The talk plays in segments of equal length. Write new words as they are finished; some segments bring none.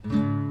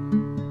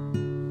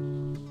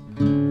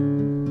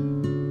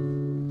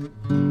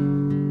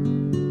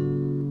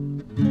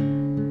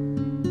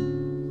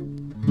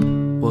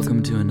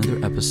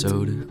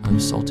episode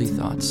of Salty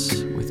Thoughts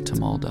with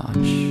Tamal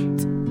Dodge.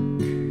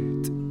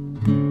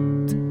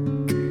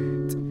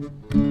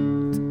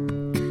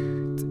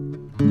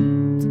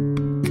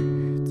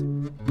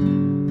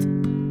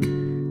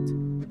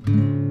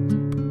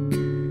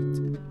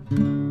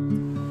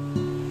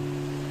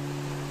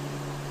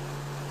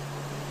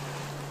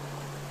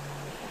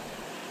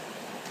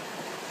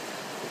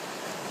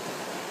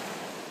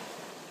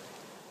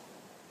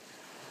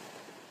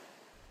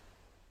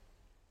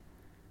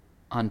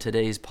 On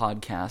today's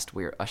podcast,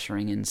 we are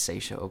ushering in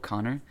Seisha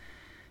O'Connor.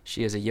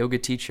 She is a yoga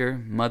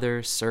teacher,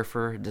 mother,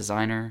 surfer,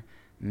 designer,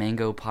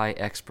 mango pie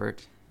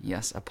expert.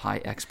 Yes, a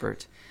pie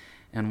expert.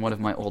 And one of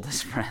my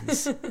oldest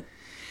friends.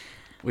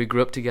 We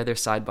grew up together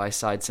side by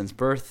side since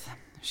birth.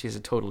 She's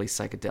a totally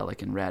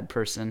psychedelic and rad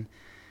person.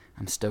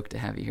 I'm stoked to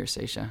have you here,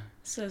 Seisha.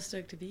 So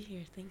stoked to be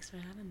here. Thanks for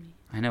having me.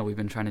 I know, we've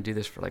been trying to do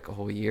this for like a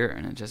whole year,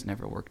 and it just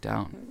never worked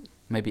out.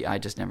 Maybe I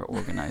just never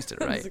organized it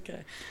right. It's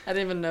okay. I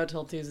didn't even know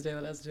till Tuesday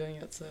that I was doing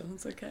it, so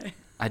it's okay.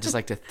 I just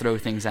like to throw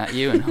things at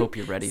you and hope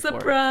you're ready for it.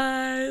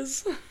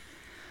 Surprise!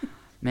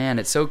 Man,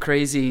 it's so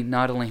crazy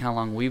not only how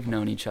long we've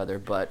known each other,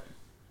 but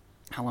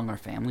how long our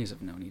families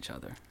have known each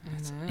other.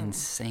 It's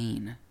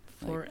insane.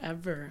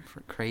 Forever.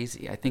 For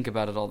crazy. I think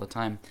about it all the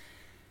time.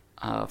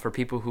 For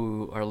people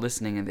who are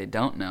listening and they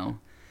don't know,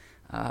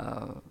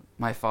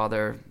 my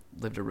father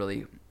lived a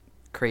really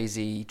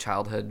crazy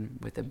childhood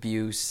with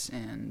abuse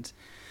and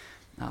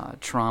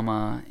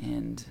trauma,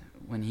 and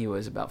when he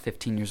was about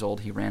 15 years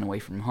old, he ran away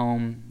from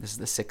home. This is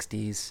the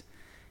 60s.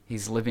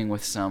 He's living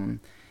with some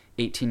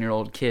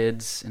 18-year-old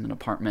kids in an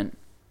apartment,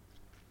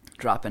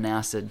 dropping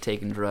acid,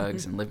 taking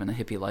drugs, and living a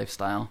hippie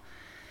lifestyle.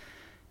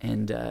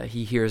 And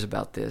he hears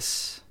about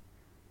this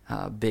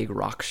big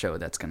rock show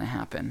that's going to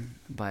happen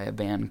by a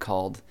band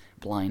called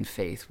Blind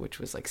Faith, which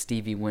was like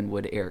Stevie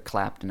Winwood, Eric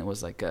Clapton. It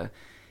was like a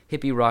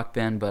hippie rock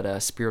band, but a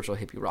spiritual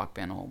hippie rock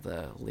band. All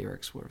the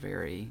lyrics were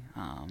very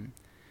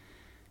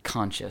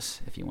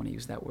conscious, if you want to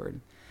use that word.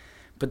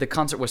 But the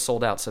concert was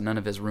sold out, so none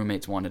of his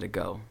roommates wanted to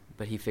go.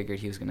 But he figured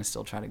he was going to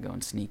still try to go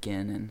and sneak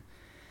in. And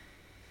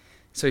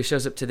so he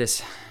shows up to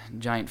this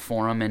giant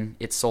forum, and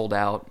it's sold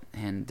out.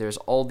 And there's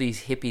all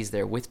these hippies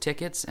there with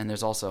tickets, and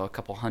there's also a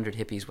couple hundred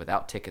hippies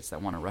without tickets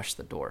that want to rush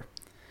the door.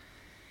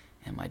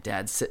 And my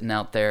dad's sitting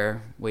out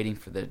there waiting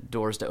for the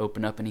doors to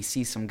open up, and he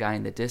sees some guy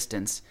in the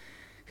distance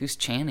who's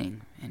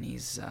chanting, and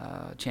he's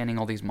chanting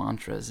all these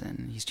mantras,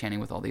 and he's chanting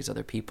with all these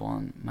other people.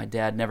 And my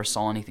dad never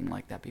saw anything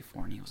like that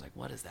before, and he was like,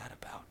 what is that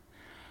about?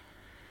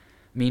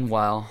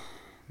 Meanwhile,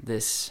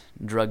 this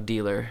drug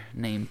dealer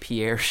named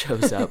Pierre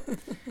shows up,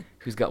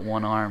 who's got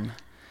one arm,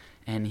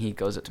 and he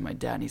goes up to my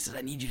dad, and he says,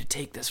 I need you to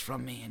take this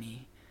from me. And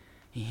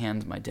he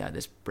hands my dad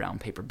this brown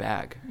paper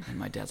bag, and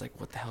my dad's like,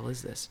 what the hell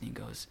is this? And he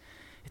goes,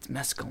 it's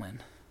mescaline.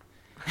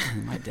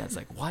 And my dad's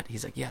like, what?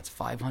 He's like, yeah, it's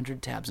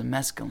 500 tabs of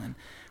mescaline.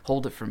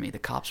 Hold it for me. The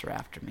cops are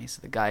after me. So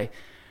the guy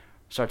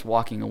starts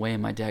walking away,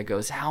 and my dad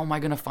goes, how am I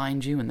going to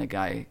find you? And the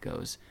guy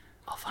goes,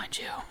 I'll find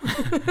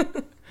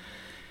you.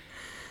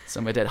 So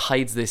my dad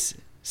hides this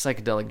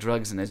psychedelic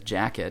drugs in his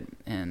jacket,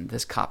 and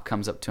this cop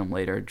comes up to him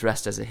later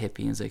dressed as a hippie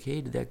and is like, hey,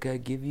 did that guy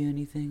give you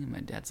anything? And my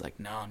dad's like,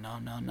 no,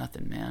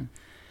 nothing, man.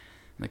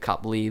 And the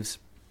cop leaves.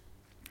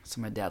 So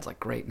my dad's like,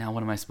 great, now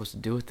what am I supposed to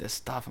do with this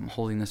stuff? I'm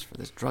holding this for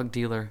this drug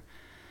dealer.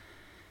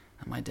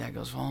 And my dad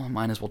goes, well, I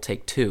might as well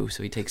take two.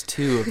 So he takes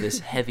two of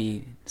this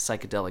heavy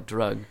psychedelic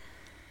drug.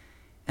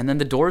 And then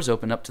the doors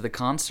open up to the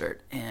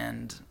concert.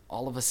 And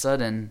all of a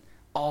sudden,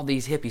 all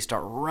these hippies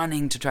start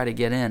running to try to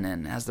get in.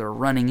 And as they're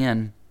running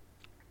in,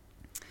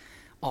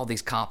 all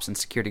these cops and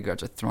security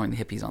guards are throwing the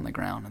hippies on the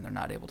ground, and they're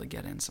not able to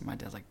get in. So my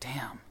dad's like,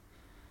 damn,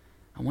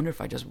 I wonder if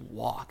I just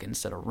walk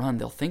instead of run.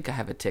 They'll think I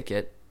have a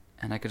ticket,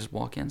 and I could just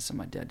walk in. So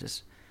my dad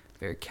just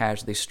very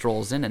casually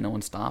strolls in, and no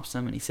one stops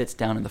him. And he sits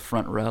down in the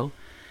front row.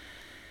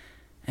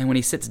 And when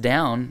he sits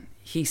down,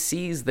 he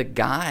sees the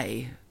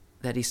guy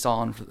that he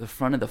saw in the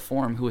front of the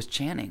forum who was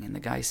chanting. And the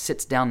guy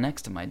sits down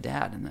next to my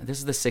dad. And this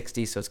is the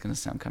 60s, so it's going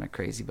to sound kind of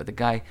crazy. But the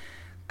guy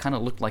kind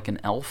of looked like an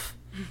elf.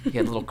 He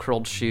had little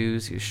curled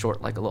shoes. He was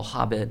short like a little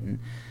hobbit. And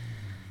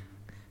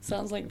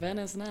sounds like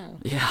Venice now.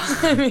 Yeah.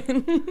 I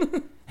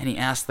mean. And he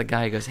asked the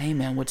guy, he goes, hey,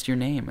 man, what's your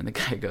name? And the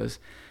guy goes,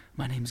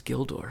 my name's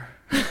Gildor.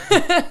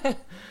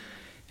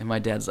 And my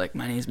dad's like,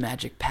 my name's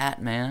Magic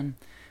Pat, man.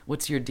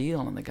 What's your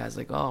deal? And the guy's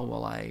like, oh,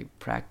 well, I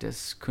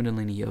practice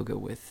Kundalini Yoga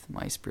with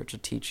my spiritual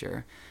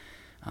teacher,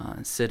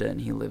 Siddha,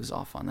 and he lives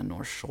off on the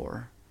North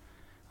Shore.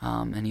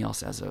 And he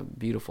also has a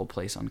beautiful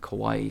place on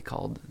Kauai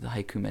called the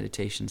Haiku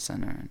Meditation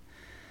Center. And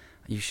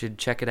you should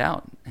check it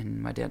out.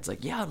 And my dad's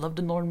like, yeah, I'd love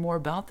to learn more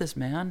about this,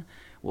 man.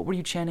 What were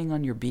you chanting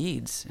on your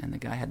beads? And the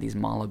guy had these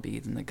mala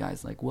beads. And the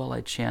guy's like, well,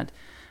 I chant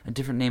a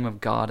different name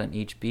of God on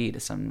each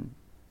bead. Some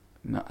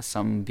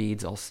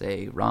beads I'll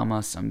say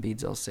Rama, some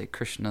beads I'll say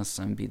Krishna,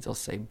 some beads I'll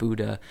say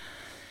Buddha.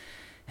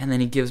 And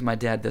then he gives my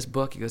dad this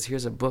book. He goes,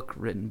 here's a book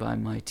written by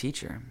my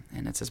teacher.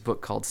 And it's this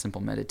book called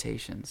Simple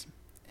Meditations.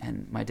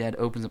 And my dad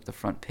opens up the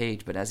front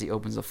page, but as he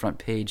opens the front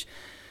page,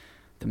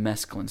 the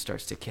mescaline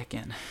starts to kick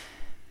in.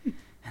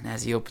 And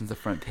as he opens the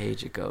front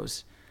page, it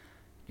goes,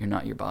 "You're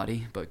not your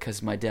body," but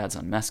because my dad's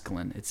on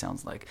mescaline, it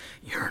sounds like,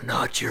 "You're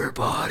not your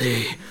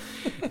body."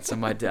 And so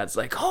my dad's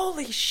like,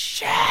 "Holy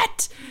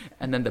shit!"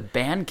 And then the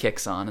band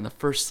kicks on, and the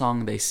first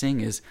song they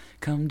sing is,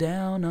 "Come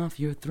down off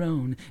your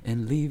throne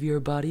and leave your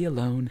body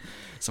alone."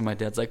 So my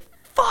dad's like,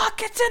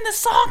 "Fuck, it's in the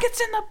song,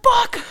 it's in the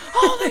book,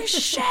 holy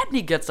shit." And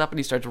he gets up and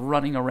he starts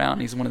running around.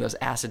 He's one of those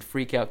acid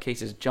freak out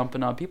cases,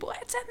 jumping on people.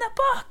 "It's in the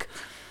book."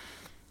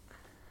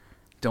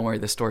 Don't worry,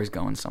 the story's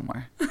going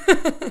somewhere.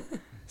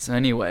 So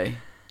anyway,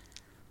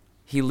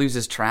 he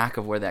loses track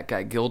of where that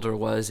guy Gilder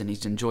was, and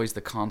he enjoys the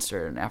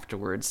concert, and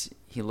afterwards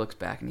he looks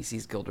back and he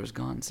sees Gilder's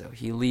gone. So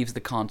he leaves the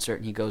concert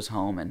and he goes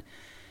home, and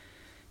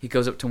he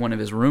goes up to one of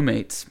his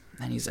roommates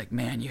and he's like,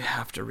 "Man, you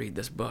have to read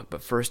this book,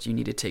 but first you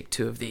need to take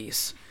 2 of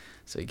these."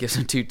 So he gives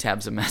him 2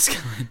 tabs of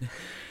mescaline.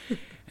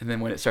 And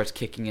then when it starts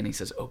kicking in, he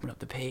says, "Open up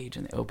the page,"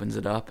 and it opens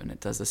it up and it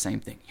does the same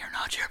thing. "You're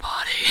not your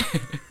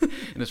body."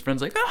 And his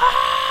friend's like,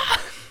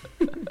 "Ah!"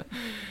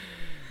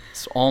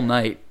 So all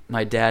night,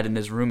 my dad and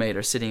his roommate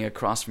are sitting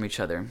across from each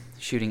other,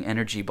 shooting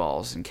energy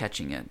balls and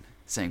catching it,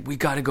 saying, "We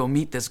got to go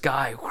meet this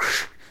guy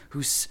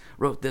who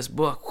wrote this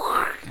book."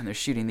 And they're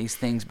shooting these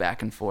things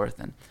back and forth.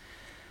 And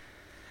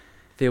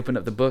they open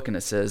up the book and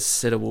it says,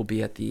 "Siddha will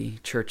be at the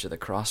Church of the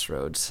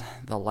Crossroads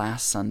the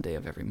last Sunday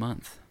of every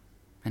month."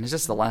 And it's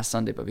just the last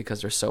Sunday, but because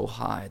they're so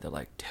high, they're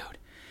like, "Dude,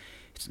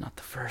 it's not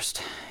the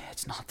first,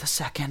 it's not the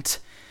second,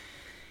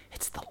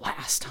 it's the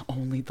last,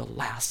 only the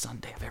last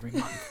Sunday of every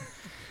month."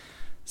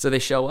 So they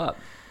show up.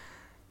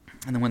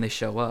 And then when they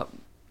show up,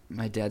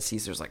 my dad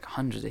sees there's like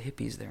hundreds of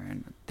hippies there,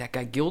 and that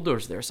guy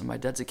Gilder's there. So my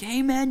dad's like,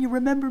 "Hey man, you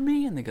remember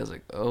me?" And the guy's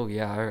like, "Oh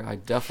yeah, I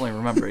definitely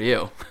remember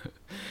you."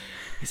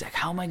 He's like,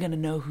 "How am I going to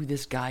know who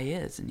this guy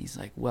is?" And he's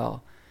like,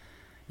 "Well,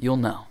 you'll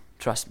know,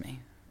 trust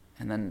me."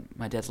 And then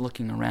my dad's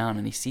looking around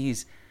and he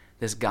sees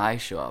this guy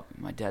show up.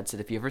 My dad said,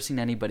 "If you ever seen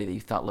anybody that you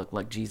thought looked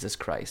like Jesus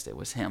Christ, it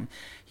was him."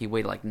 He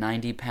weighed like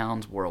 90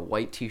 pounds, wore a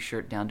white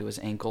t-shirt down to his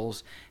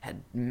ankles,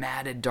 had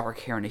matted dark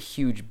hair and a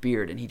huge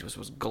beard, and he just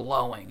was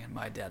glowing. And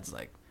my dad's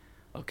like,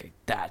 "Okay,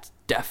 that's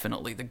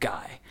definitely the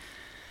guy."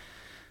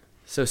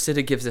 So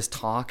Siddha gives this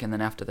talk, and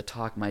then after the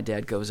talk, my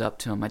dad goes up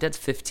to him. My dad's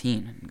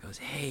 15, and goes,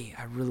 "Hey,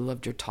 I really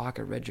loved your talk.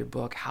 I read your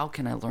book. How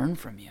can I learn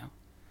from you?"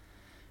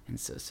 And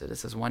so Siddha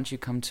says, "Why don't you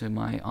come to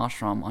my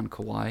ashram on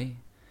Kauai?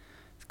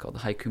 It's called the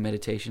Haiku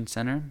Meditation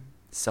Center.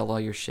 Sell all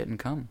your shit and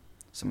come."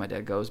 So my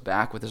dad goes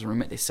back with his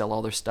roommate. They sell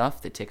all their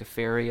stuff. They take a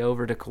ferry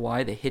over to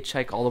Kauai. They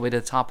hitchhike all the way to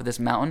the top of this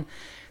mountain.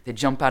 They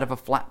jump out of a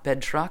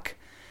flatbed truck.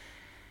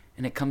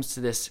 And it comes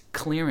to this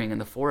clearing in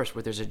the forest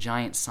where there's a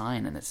giant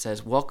sign, and it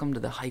says, "Welcome to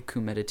the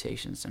Haiku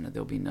Meditation Center.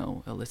 There'll be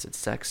no illicit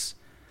sex,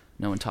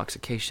 no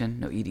intoxication,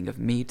 no eating of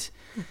meat."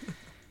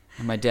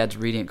 And my dad's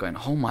reading it going,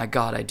 "Oh my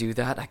God, I do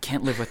that? I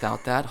can't live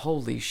without that.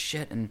 Holy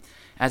shit." And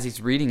as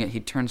he's reading it, he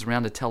turns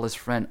around to tell his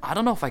friend, "I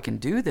don't know if I can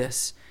do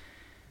this."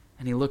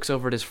 And he looks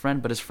over at his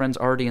friend, but his friend's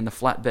already in the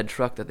flatbed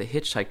truck that they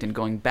hitchhiked in,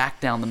 going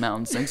back down the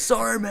mountain saying,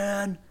 "Sorry,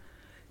 man.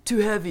 Too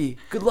heavy.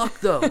 Good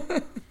luck, though."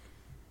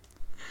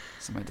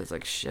 So my dad's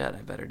like, "Shit,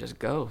 I better just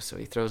go." So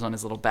he throws on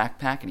his little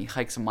backpack and he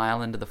hikes a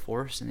mile into the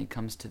forest, and he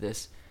comes to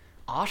this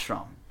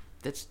ashram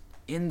that's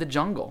in the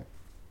jungle.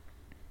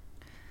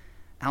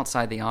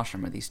 Outside the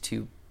ashram are these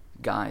 2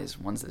 guys.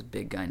 One's this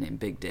big guy named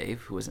Big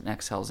Dave, who was an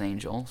ex-Hells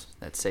Angel.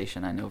 That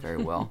Session I know very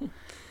well.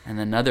 And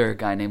another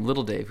guy named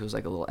Little Dave, who was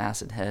like a little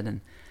acid head.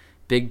 And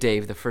Big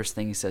Dave, the first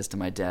thing he says to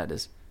my dad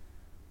is,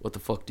 "What the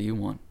fuck do you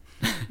want?"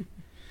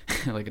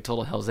 Like a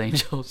total Hells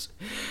Angels.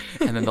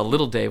 And then the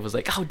Little Dave was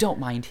like, "Oh, don't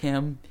mind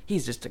him.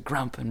 He's just a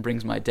grump," and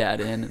brings my dad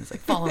in. And it's like,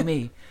 "Follow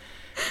me."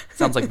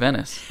 Sounds like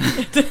Venice.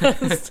 It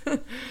does.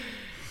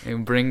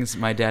 And brings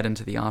my dad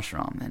into the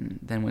ashram. And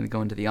then when we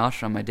go into the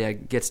ashram, my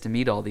dad gets to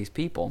meet all these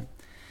people.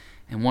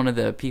 And one of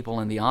the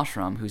people in the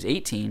ashram, who's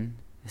 18,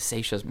 is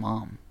Sesha's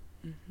mom,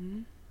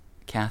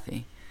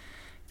 Kathy.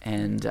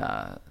 And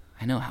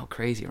I know, how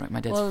crazy, right?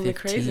 My dad's 15. Well, the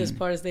craziest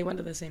part is they went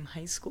to the same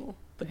high school,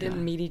 but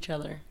didn't meet each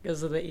other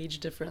because of the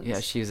age difference. Yeah,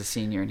 she was a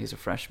senior and he's a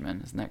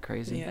freshman. Isn't that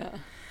crazy? Yeah.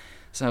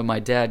 So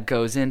my dad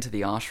goes into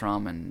the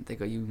ashram and they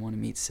go, "You want to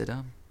meet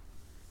Siddha?"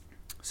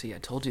 See, I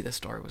told you this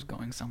story was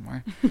going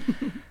somewhere.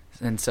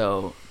 And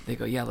so they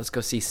go, "Yeah, let's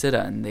go see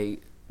Siddha." And they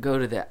go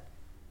to the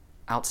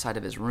outside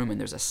of his room, and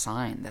there's a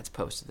sign that's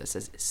posted that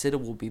says, "Siddha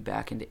will be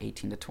back into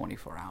 18 to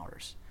 24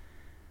 hours.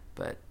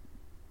 But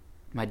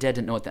my dad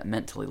didn't know what that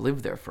meant till he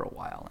lived there for a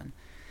while. And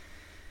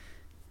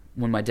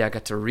when my dad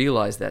got to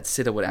realize that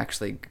Siddha would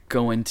actually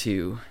go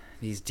into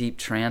these deep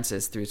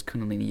trances through his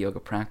Kundalini yoga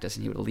practice,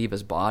 and he would leave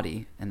his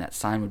body, and that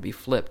sign would be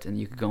flipped, and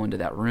you could go into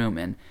that room,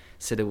 and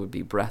Siddha would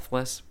be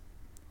breathless,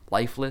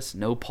 lifeless,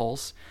 no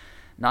pulse,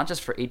 not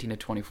just for 18 to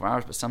 24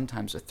 hours, but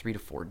sometimes for 3 to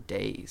 4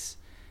 days.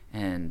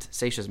 And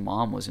Sesha's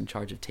mom was in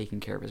charge of taking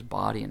care of his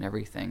body and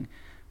everything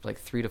for like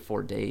 3 to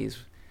 4 days,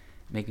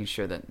 making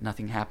sure that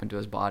nothing happened to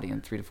his body,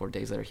 and 3 to 4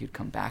 days later he'd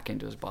come back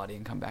into his body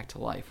and come back to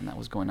life, and that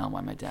was going on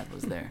while my dad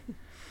was there.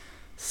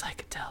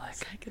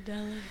 Psychedelic.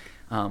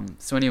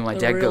 So anyway, my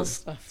dad real goes...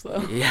 stuff,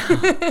 though. Yeah,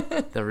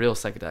 the real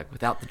psychedelic,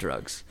 without the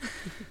drugs.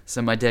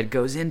 So my dad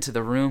goes into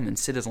the room, and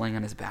Sid is laying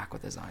on his back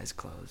with his eyes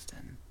closed,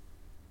 and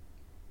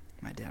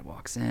My dad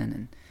walks in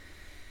and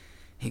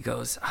he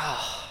goes,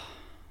 "Oh,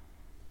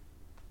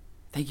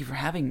 thank you for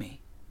having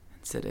me."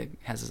 And Siddha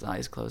has his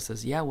eyes closed,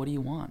 says, "Yeah, what do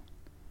you want?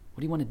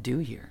 What do you want to do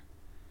here?"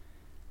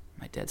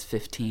 My dad's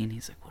 15.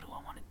 He's like, "What do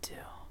I want to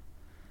do?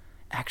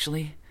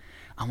 Actually,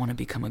 I want to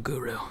become a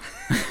guru."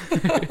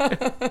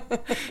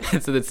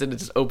 And so then Siddha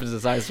just opens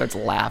his eyes and starts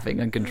laughing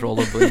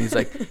uncontrollably. And he's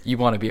like, "You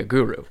want to be a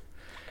guru?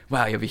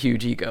 Wow, you have a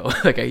huge ego,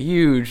 like a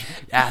huge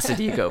acid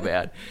ego,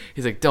 man."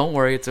 He's like, "Don't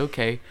worry, it's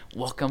okay.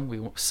 Welcome.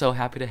 We're so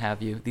happy to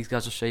have you. These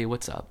guys will show you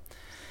what's up."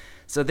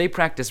 So they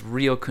practice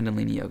real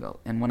Kundalini yoga.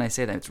 And when I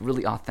say that, it's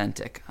really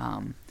authentic.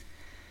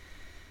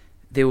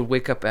 They would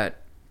wake up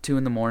at 2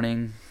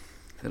 a.m,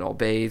 they'd all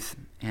bathe,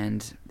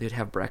 and they'd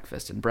have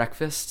breakfast. And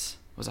breakfast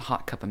was a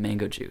hot cup of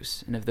mango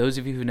juice. And if those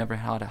of you who've never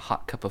had a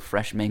hot cup of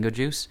fresh mango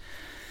juice,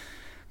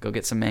 go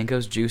get some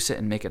mangoes, juice it,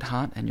 and make it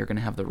hot, and you're going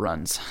to have the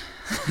runs.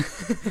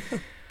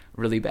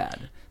 Really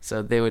bad.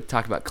 So they would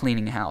talk about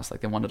cleaning a house.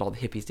 Like they wanted all the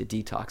hippies to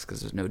detox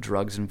because there's no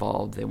drugs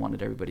involved. They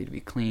wanted everybody to be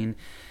clean.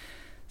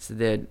 So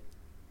they'd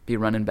be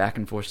running back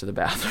and forth to the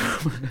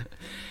bathroom.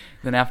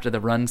 Then after the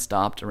run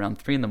stopped around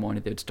 3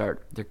 a.m, they'd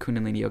start their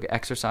Kundalini yoga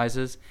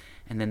exercises,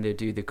 and then they'd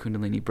do the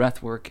Kundalini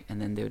breath work,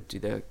 and then they would do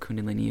the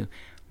Kundalini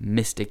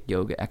mystic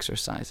yoga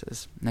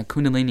exercises. Now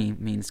Kundalini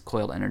means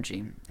coiled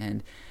energy,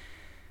 and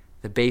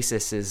the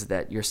basis is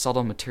that your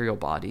subtle material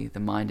body, the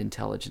mind,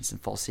 intelligence,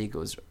 and false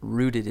ego, is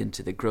rooted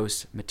into the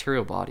gross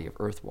material body of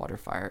earth, water,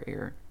 fire,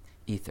 air,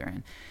 ether.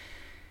 And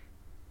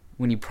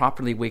when you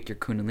properly wake your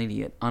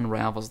Kundalini, it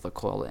unravels the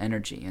coil of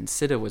energy. And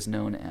Siddha was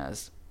known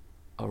as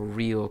a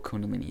real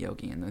Kundalini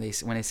yogi. And when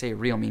they say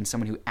real, means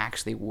someone who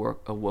actually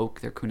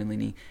awoke their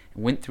Kundalini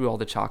and went through all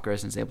the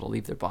chakras and was able to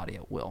leave their body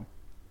at will.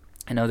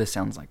 I know this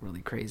sounds like really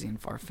crazy and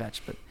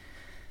far-fetched, but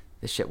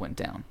this shit went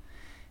down.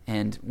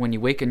 And when you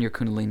wake in your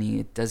Kundalini,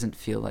 it doesn't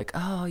feel like,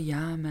 "Oh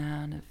yeah,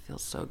 man, it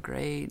feels so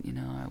great. You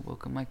know, I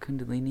woke up my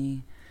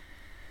Kundalini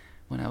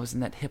when I was in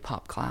that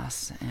hip-hop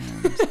class."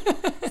 And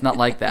it's not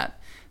like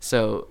that.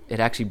 So it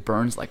actually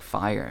burns like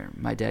fire.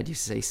 My dad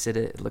used to say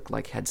Siddha, it looked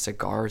like had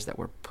cigars that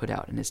were put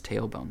out in his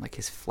tailbone, like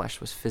his flesh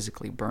was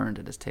physically burned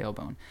at his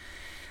tailbone.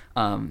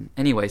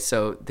 Anyway,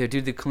 so they would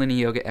do the Kundalini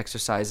yoga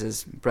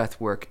exercises, breath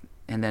work,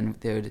 and then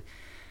they would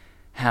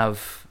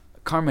have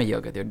karma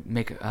yoga. They'd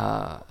make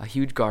a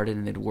huge garden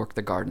and they'd work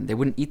the garden. They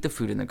wouldn't eat the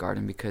food in the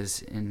garden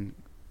because in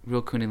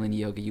real Kundalini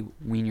yoga, you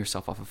wean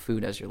yourself off of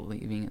food as you're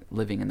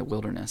living in the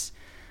wilderness.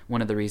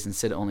 One of the reasons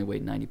Siddha only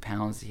weighed 90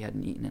 pounds, he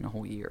hadn't eaten in a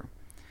whole year.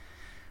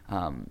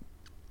 And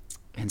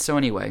so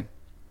anyway,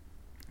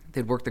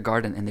 they'd work the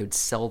garden and they would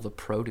sell the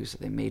produce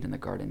that they made in the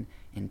garden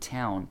in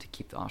town to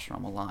keep the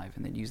ashram alive.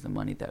 And they'd use the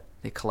money that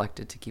they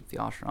collected to keep the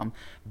ashram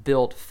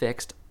built,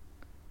 fixed,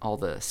 all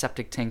the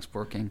septic tanks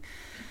working.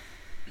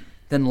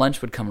 Then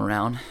lunch would come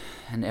around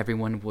and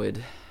everyone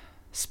would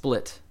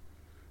split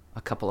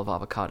a couple of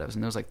avocados.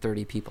 And there was like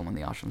 30 people in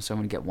the ashram, so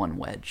everyone would get one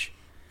wedge.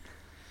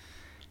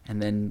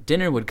 And then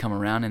dinner would come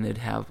around and they'd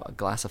have a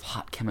glass of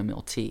hot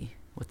chamomile tea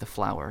with the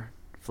flour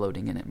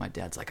floating in it. My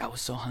dad's like, "I was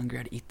so hungry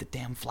I'd eat the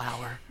damn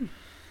flour."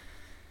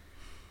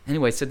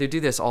 Anyway, so they do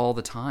this all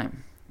the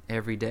time,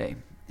 every day.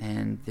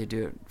 And they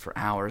do it for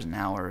hours and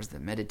hours, the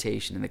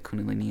meditation and the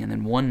Kundalini. And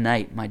then one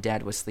night, my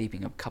dad was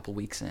sleeping a couple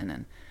weeks in,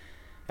 and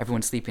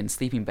everyone's sleeping in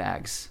sleeping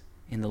bags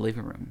in the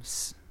living room.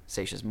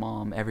 Seisha's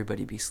mom,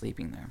 everybody be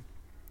sleeping there.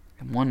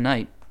 And one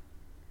night,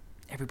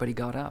 everybody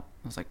got up.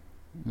 It was like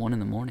 1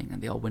 a.m,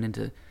 and they all went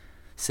into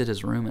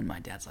Siddha's room, and my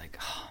dad's like,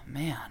 "Oh,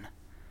 man,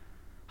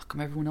 how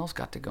come everyone else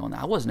got to go in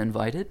there? I wasn't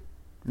invited."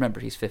 Remember,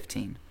 he's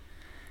 15.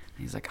 And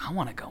he's like, "I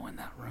want to go in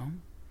that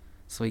room."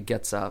 So he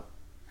gets up,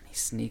 and he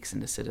sneaks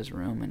into Siddha's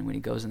room, and when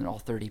he goes in there, all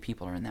 30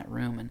 people are in that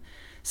room, and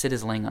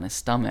Siddha's laying on his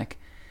stomach,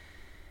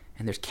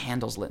 and there's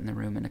candles lit in the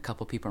room, and a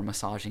couple people are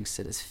massaging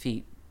Siddha's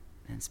feet,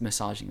 and it's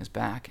massaging his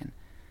back, and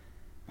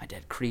my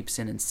dad creeps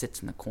in and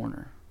sits in the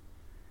corner.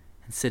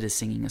 And Siddha's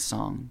singing a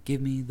song,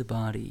 "Give me the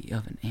body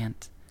of an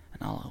ant,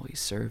 and I'll always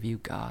serve you,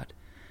 God.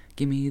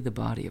 Give me the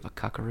body of a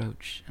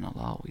cockroach, and I'll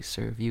always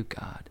serve you,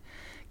 God.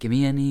 Give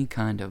me any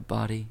kind of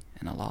body,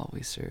 and I'll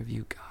always serve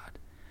you, God."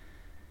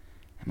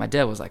 And my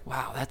dad was like,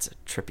 "Wow, that's a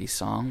trippy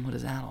song. What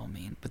does that all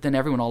mean?" But then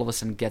everyone all of a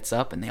sudden gets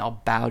up, and they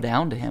all bow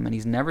down to him, and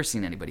he's never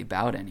seen anybody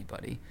bow to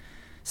anybody.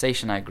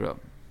 Seisha and I grew up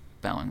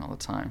bowing all the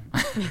time.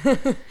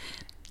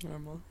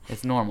 Normal.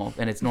 It's normal,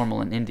 and it's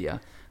normal in India.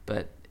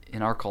 But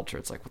in our culture,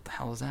 it's like, what the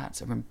hell is that?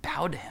 So everyone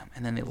bowed to him,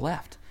 and then they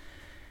left.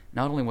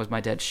 Not only was my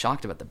dad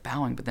shocked about the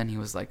bowing, but then he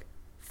was like,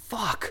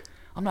 "Fuck,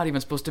 I'm not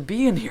even supposed to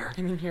be in here.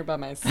 I'm in here by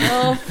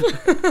myself."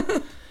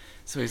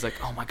 So he's like,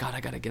 "Oh my God, I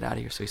got to get out of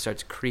here." So he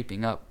starts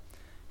creeping up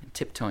and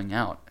tiptoeing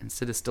out. And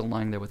Sid is still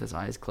lying there with his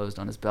eyes closed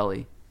on his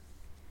belly.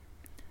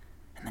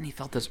 And then he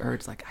felt this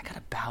urge, like, I got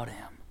to bow to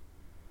him.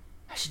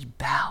 I should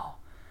bow.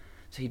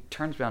 So he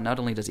turns around. Not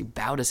only does he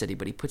bow to Siddhi,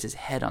 but he puts his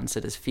head on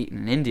Siddha's feet.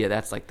 And in India,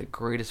 that's like the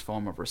greatest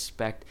form of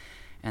respect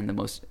and the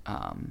most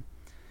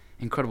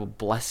incredible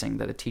blessing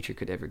that a teacher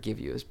could ever give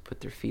you is put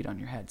their feet on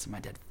your head. So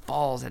my dad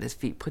falls at his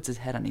feet, puts his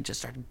head on, he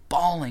just starts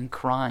bawling,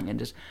 crying, and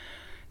just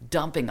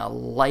dumping a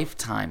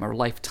lifetime or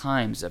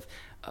lifetimes of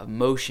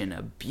emotion,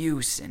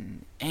 abuse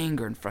and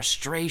anger and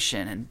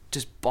frustration and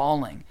just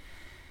bawling.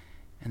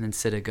 And then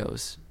Siddha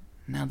goes,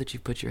 now that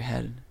you've put your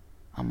head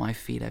on my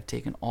feet, I've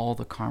taken all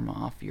the karma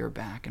off your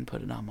back and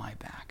put it on my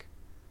back.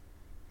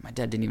 My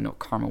dad didn't even know what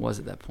karma was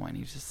at that point.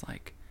 He was just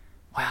like,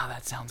 wow,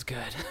 that sounds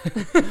good.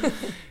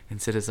 And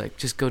Siddha's like,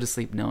 just go to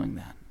sleep knowing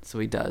that. So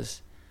he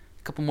does.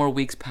 A couple more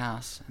weeks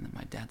pass, and then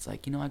my dad's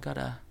like,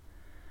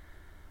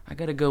 I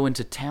gotta go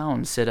into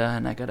town, Siddha,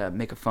 and I gotta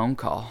make a phone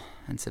call.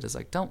 And Siddha's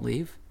like, don't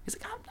leave. He's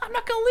like, I'm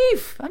not gonna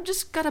leave. I'm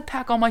just gotta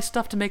pack all my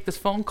stuff to make this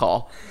phone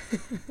call.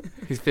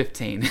 He's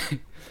 15.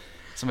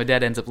 So my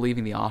dad ends up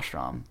leaving the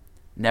ashram,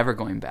 never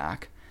going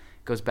back,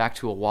 goes back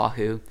to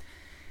Oahu,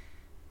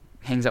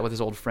 hangs out with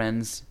his old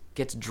friends,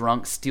 gets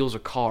drunk, steals a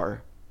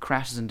car,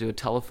 crashes into a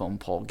telephone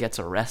pole, gets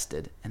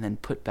arrested, and then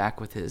put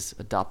back with his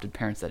adopted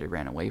parents that he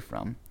ran away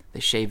from. They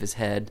shave his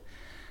head.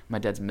 My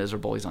dad's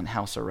miserable. He's on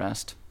house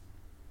arrest.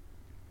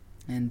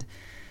 And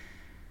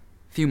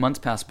a few months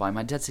pass by.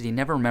 My dad said he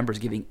never remembers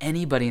giving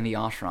anybody in the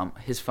ashram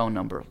his phone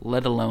number,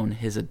 let alone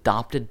his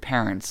adopted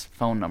parents'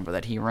 phone number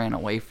that he ran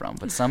away from.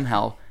 But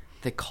somehow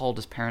they called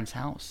his parents'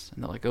 house,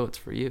 and they're like, oh, it's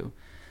for you.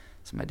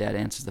 So my dad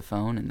answers the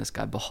phone, and this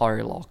guy,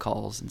 Bahari Lal,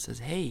 calls and says,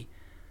 hey,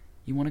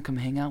 you want to come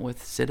hang out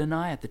with Sid and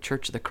I at the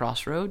Church of the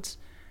Crossroads?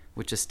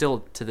 Which is still,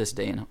 to this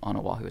day, on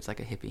Oahu. It's like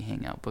a hippie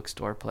hangout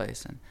bookstore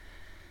place. And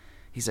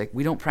he's like,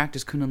 we don't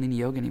practice Kundalini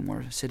Yoga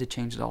anymore. Sid had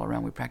changed it all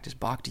around. We practice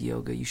Bhakti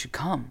Yoga. You should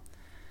come.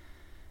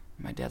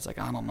 And my dad's like,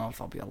 I don't know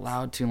if I'll be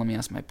allowed to. Let me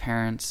ask my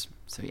parents.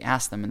 So he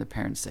asks them, and the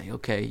parents say,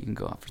 okay, you can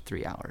go out for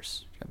 3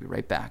 hours. I'll be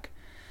right back.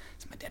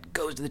 So my dad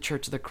goes to the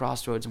Church of the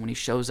Crossroads, and when he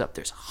shows up,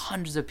 there's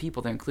hundreds of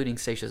people there, including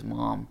Sesha's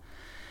mom.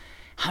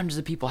 Hundreds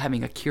of people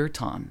having a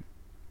kirtan.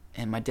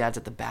 And my dad's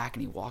at the back,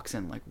 and he walks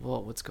in like, whoa,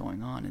 what's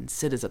going on? And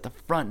Sid is at the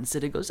front, and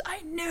Sid goes,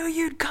 I knew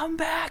you'd come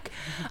back.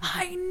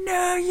 I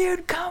knew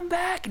you'd come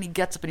back. And he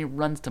gets up, and he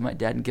runs to my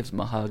dad and gives him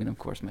a hug. And, of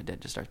course, my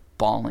dad just starts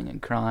bawling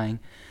and crying.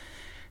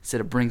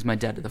 Sid brings my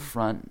dad to the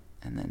front,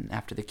 and then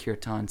after the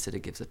kirtan,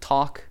 Sid gives a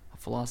talk, a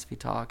philosophy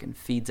talk, and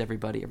feeds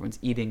everybody. Everyone's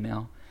eating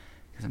now,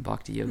 because in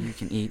Bhakti Yoga you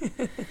can eat.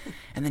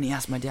 And then he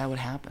asks my dad what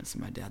happened. So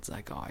my dad's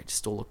like, I just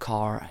stole a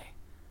car. I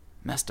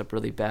messed up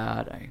really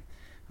bad. I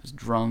was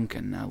drunk,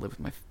 and now I live with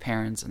my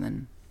parents. And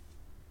then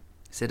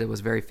Siddha was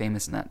very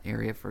famous in that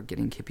area for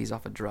getting hippies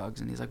off of drugs.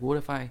 And he's like, what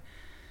if I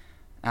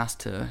asked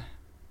to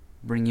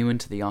bring you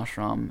into the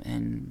ashram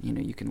and,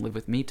 you can live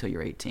with me till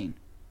you're 18,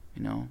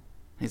 And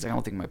he's like, I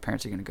don't think my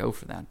parents are going to go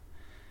for that.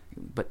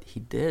 But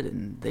he did,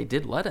 and they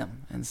did let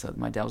him. And so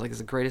my dad was like, it's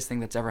the greatest thing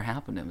that's ever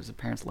happened to him. His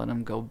parents let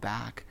him go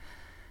back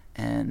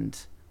and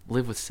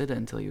live with Siddha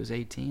until he was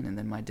 18. And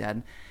then my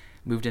dad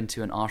moved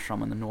into an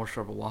ashram on the North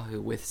Shore of Oahu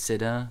with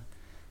Siddha,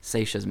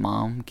 Sesha's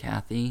mom,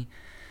 Kathy,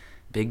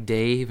 Big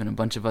Dave, and a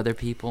bunch of other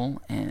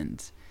people.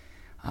 And,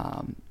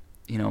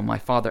 my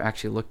father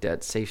actually looked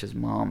at Sesha's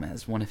mom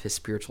as one of his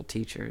spiritual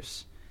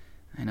teachers.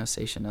 I know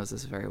Sesha knows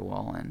this very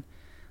well. And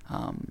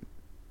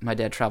my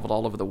dad traveled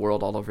all over the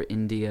world, all over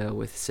India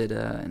with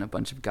Siddha and a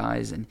bunch of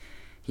guys. And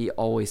he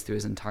always, through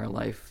his entire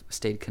life,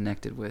 stayed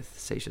connected with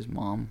Sesha's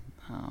mom.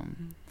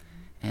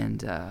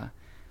 And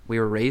we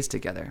were raised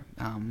together.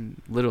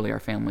 Literally, our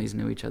families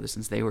knew each other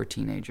since they were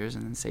teenagers,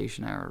 and then Sesha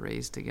and I were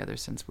raised together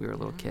since we were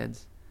little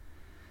kids.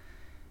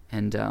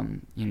 And,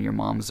 your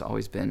mom's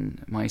always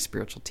been my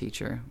spiritual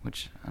teacher,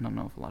 which I don't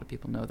know if a lot of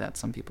people know that.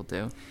 Some people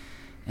do.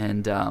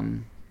 And,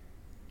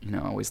 I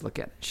always look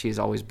at, she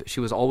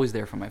was always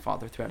there for my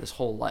father throughout his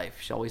whole life.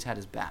 She always had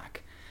his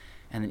back.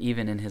 And then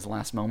even in his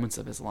last moments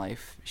of his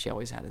life, she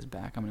always had his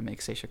back. I'm going to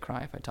make Sesha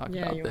cry if I talk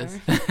about this.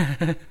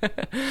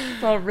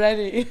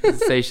 Already.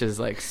 Sesha's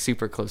like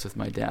super close with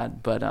my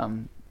dad. But I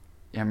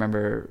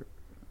remember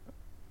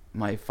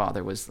my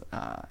father was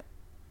a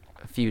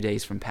few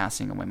days from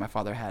passing away. My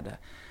father had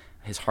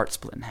his heart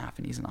split in half,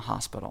 and he's in a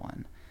hospital.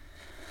 And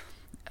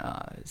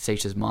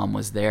Sesha's mom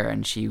was there,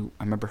 and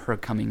I remember her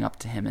coming up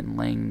to him and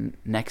laying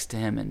next to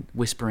him and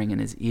whispering in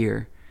his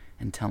ear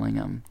and telling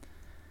him,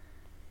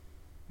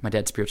 my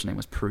dad's spiritual name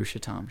was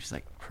Purushottam. She's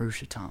like,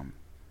 Purushottam,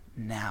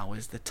 now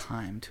is the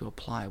time to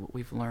apply what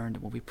we've learned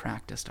and what we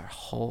practiced our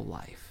whole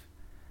life.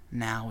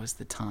 Now is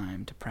the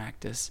time to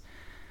practice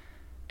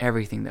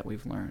everything that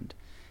we've learned.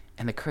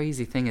 And the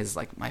crazy thing is,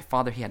 like, my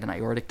father, he had an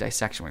aortic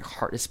dissection where his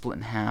heart is split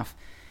in half.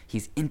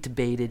 He's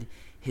intubated.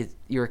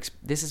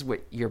 This is what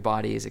your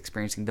body is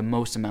experiencing, the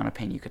most amount of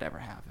pain you could ever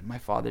have. And my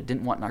father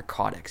didn't want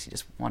narcotics. He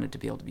just wanted to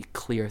be able to be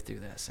clear through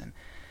this. And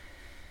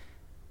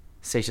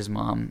Sesha's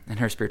mom, and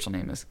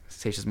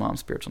Sesha's mom's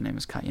spiritual name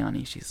is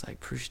Katyani. She's like,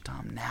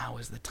 Purushottam, now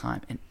is the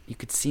time. And you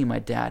could see my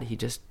dad, he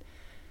just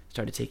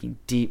started taking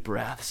deep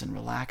breaths and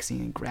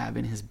relaxing and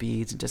grabbing his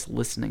beads and just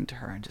listening to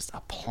her and just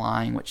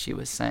applying what she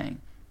was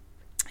saying.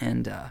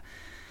 And,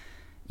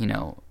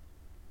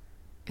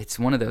 it's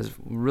one of those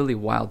really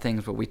wild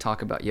things where we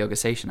talk about yoga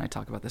session. I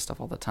talk about this stuff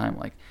all the time.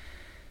 Like,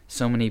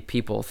 so many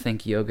people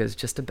think yoga is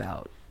just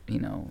about,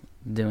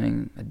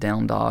 doing a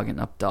down dog and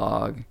up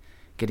dog,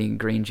 getting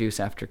green juice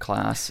after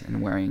class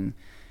and wearing,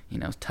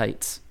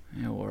 tights,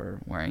 or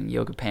wearing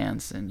yoga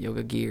pants and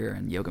yoga gear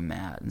and yoga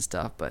mat and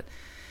stuff. But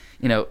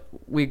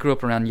we grew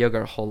up around yoga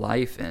our whole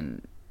life,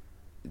 and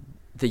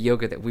the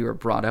yoga that we were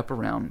brought up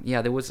around,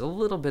 there was a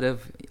little bit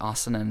of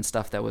asana and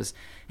stuff that was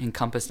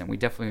encompassed, and we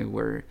definitely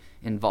were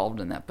involved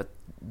in that. But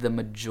the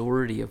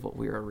majority of what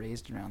we were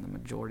raised around, the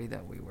majority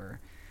that we were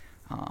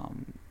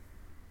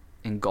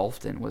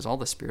engulfed in, was all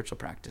the spiritual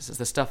practices,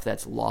 the stuff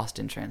that's lost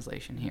in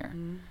translation here.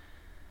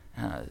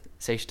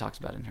 Seish talks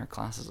about it in her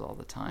classes all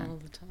the time.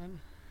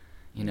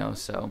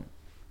 So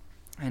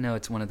I know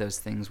it's one of those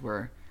things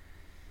where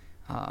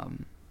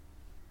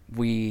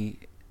we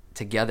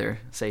together,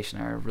 Seish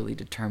and I, are really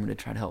determined to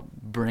try to help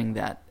bring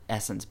that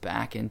essence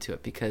back into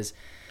it, because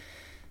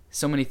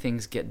so many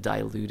things get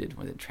diluted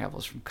when it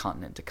travels from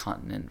continent to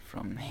continent,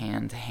 from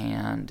hand to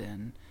hand,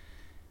 and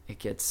it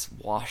gets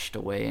washed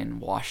away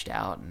and washed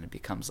out, and it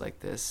becomes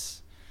like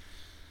this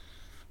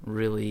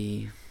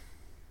really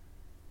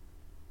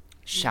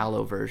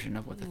shallow version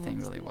of what the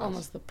thing really was.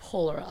 Almost the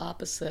polar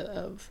opposite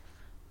of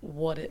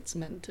what it's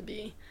meant to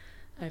be.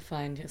 I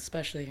find,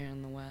 especially here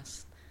in the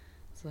West,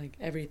 it's like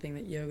everything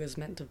that yoga is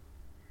meant to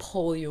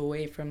pull you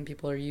away from,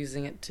 people are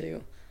using it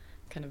to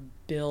kind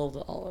of build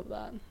all of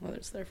that, whether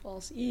it's their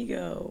false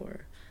ego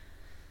or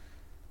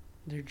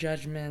their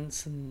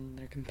judgments and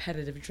their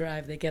competitive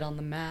drive. They get on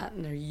the mat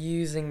and they're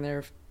using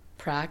their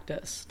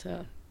practice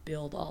to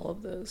build all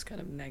of those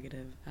kind of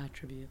negative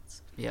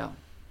attributes. Yeah,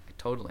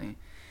 totally.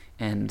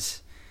 And,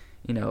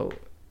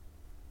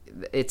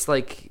 it's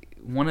like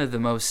one of the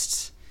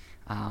most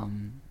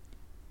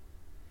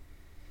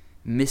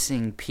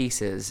missing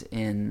pieces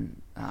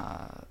in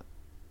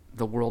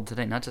the world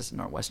today, not just in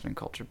our Western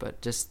culture,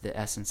 but just the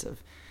essence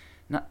of,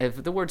 not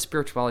of the word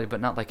spirituality,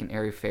 but not like an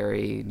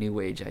airy-fairy New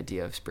Age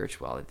idea of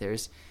spirituality.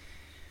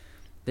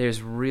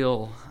 There's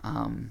real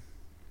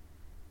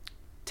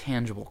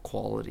tangible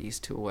qualities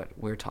to what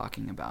we're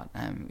talking about.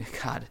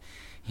 God,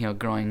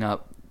 growing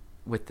up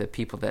with the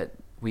people that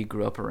we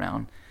grew up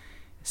around,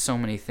 so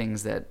many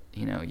things that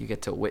you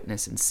get to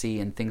witness and see,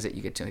 and things that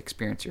you get to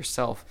experience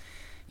yourself,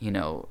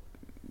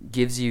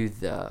 gives you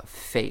the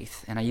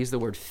faith. And I use the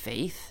word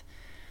faith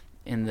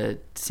in the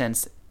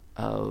sense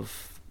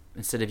of,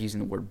 instead of using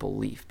the word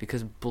belief,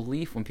 because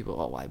belief, when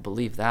people, I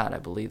believe that, I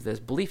believe this,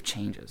 belief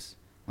changes.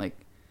 Like,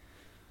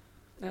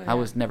 I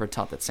was never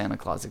taught that Santa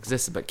Claus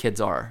existed, but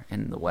kids are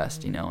in the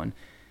West, and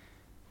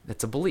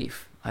that's a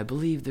belief. I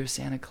believe their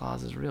Santa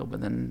Claus is real, but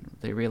then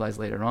they realize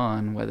later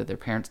on, whether their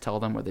parents tell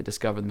them or they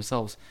discover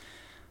themselves,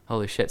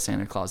 holy shit,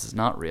 Santa Claus is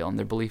not real, and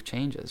their belief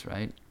changes,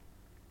 right?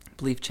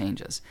 Belief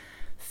changes.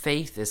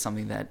 Faith is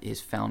something that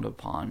is found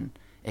upon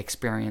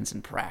experience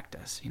and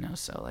practice,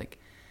 so like,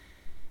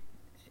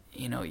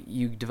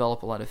 you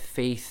develop a lot of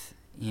faith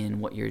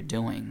in what you're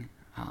doing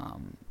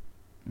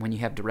when you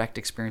have direct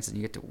experiences, and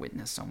you get to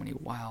witness so many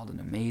wild and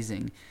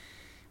amazing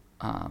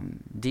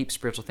deep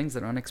spiritual things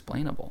that are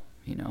unexplainable,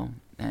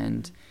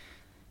 and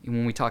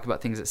when we talk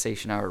about things that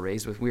Seish and I were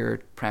raised with, we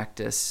were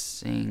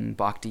practicing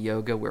bhakti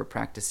yoga. We were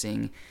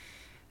practicing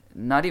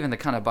not even the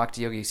kind of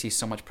bhakti yoga you see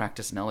so much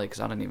practice in LA, because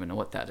I don't even know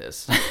what that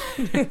is.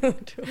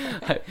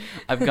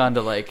 I've gone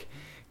to like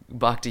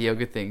bhakti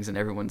yoga things, and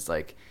everyone's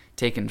like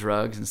taking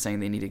drugs and saying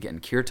they need to get in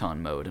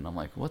kirtan mode, and I'm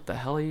like, what the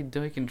hell are you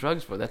taking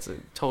drugs for? That's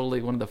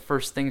totally one of the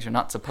first things you're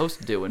not supposed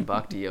to do in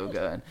bhakti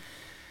yoga. And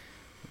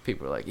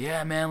people are like,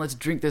 yeah, man, let's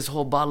drink this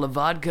whole bottle of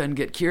vodka and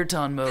get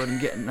kirtan mode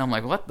and I'm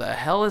like, what the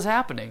hell is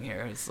happening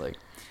here? It's like,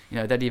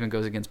 that even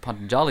goes against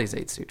Patanjali's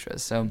 8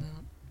 sutras. So,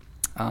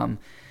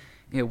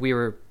 we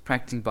were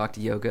practicing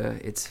bhakti yoga.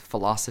 It's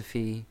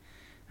philosophy,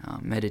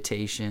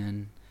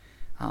 meditation,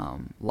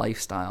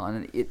 lifestyle,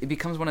 and it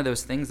becomes one of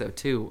those things, though,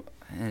 too,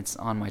 and it's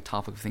on my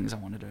topic of things I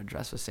wanted to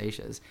address with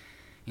Seish.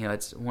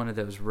 It's one of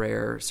those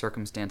rare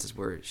circumstances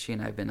where she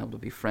and I have been able to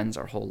be friends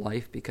our whole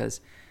life, because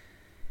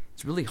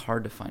it's really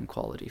hard to find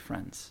quality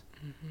friends.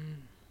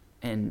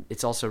 And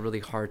it's also really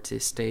hard to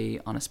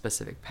stay on a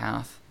specific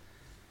path,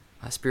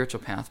 a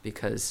spiritual path,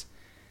 because,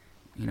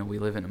 we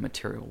live in a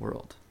material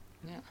world.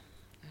 Yeah,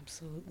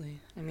 absolutely.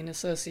 I mean,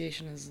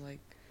 association is like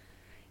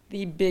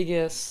the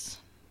biggest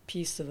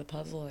piece to the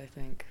puzzle, I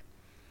think.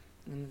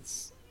 And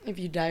it's, if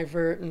you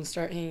divert and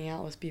start hanging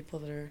out with people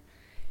that are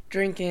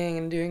drinking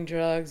and doing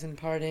drugs and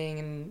partying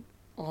and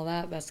all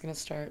that, that's going to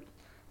start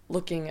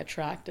looking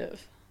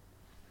attractive.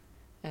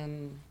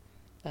 And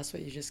that's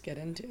what you just get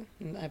into.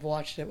 And I've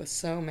watched it with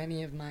so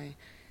many of my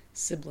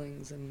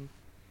siblings, and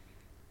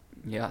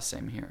yeah,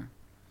 same here.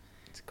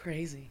 It's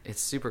crazy.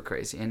 It's super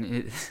crazy.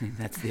 And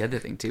that's the other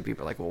thing, too.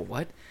 People are like, well,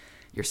 what?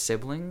 Your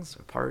siblings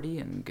party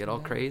and get all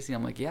crazy?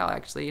 I'm like, yeah,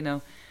 actually,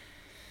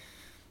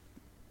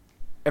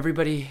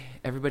 everybody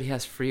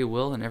has free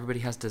will, and everybody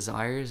has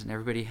desires, and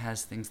everybody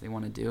has things they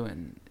want to do,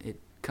 and it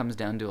comes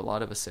down to a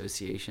lot of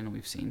association.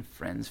 We've seen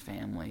friends,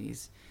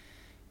 families,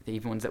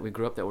 even ones that we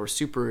grew up that were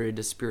super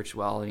into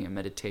spirituality and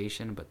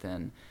meditation, but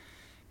then,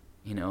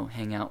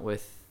 hang out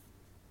with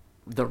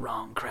the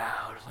wrong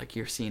crowd, like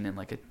you're seeing in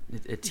like a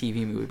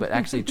TV movie, but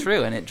actually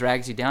true, and it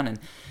drags you down, and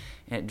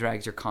it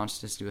drags your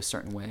consciousness to a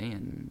certain way,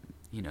 and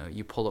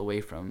you pull away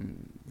from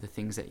the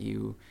things that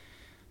you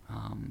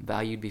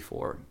valued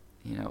before.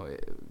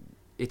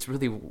 It's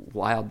really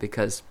wild,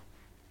 because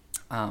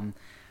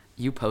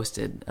You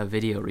posted a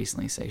video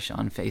recently, Seisha,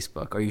 on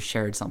Facebook, or you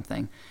shared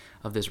something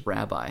of this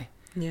rabbi.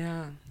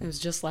 Yeah, it was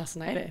just last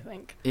night, I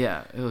think.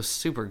 Yeah, it was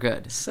super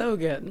good. So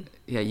good.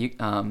 Yeah,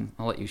 I'll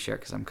let you share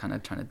because I'm kind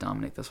of trying to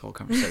dominate this whole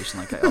conversation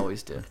like I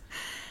always do.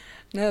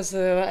 No,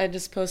 so I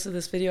just posted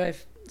this video. I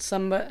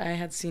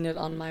had seen it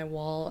on my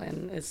wall,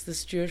 and it's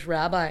this Jewish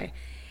rabbi,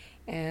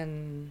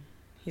 and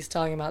he's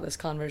talking about this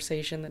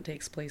conversation that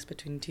takes place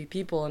between two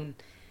people, and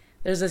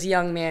there's this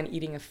young man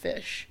eating a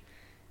fish,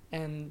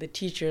 and the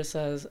teacher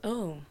says,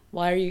 "Oh,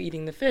 why are you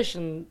eating the fish?"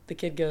 And the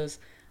kid goes,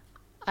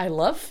 "I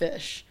love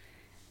fish."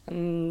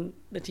 And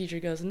the teacher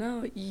goes,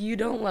 "No, you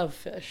don't love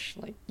fish.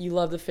 Like, you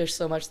love the fish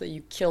so much that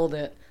you killed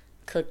it,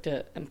 cooked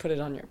it, and put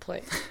it on your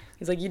plate."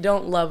 He's like, "You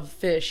don't love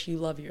fish, you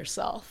love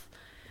yourself."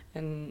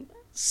 And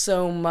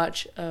so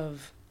much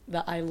of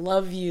the "I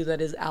love you"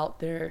 that is out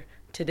there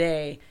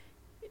today,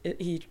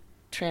 he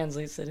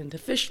translates it into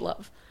fish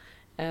love.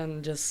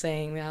 And just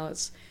saying now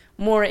it's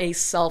more a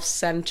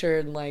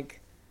self-centered,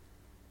 like,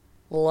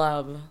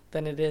 love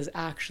than it is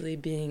actually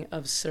being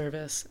of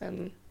service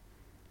and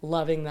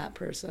loving that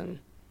person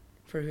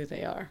for who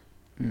they are.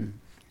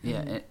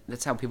 Yeah,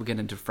 that's how people get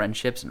into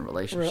friendships and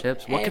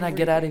relationships. What can I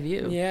get out of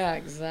you? Yeah,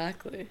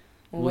 exactly.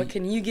 Well, what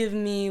can you give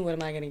me? What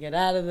am I going to get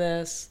out of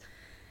this?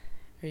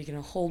 Are you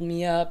going to hold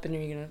me up, and are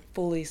you going to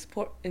fully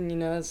support? And,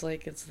 it's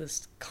like it's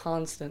this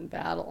constant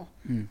battle.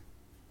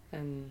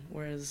 And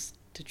whereas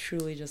to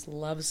truly just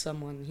love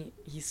someone,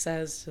 he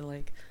says to,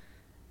 like,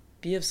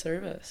 be of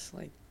service.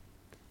 Like,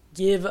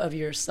 give of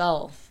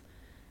yourself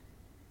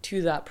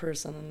to that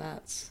person,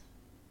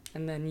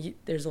 and then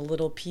there's a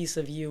little piece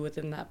of you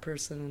within that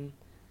person,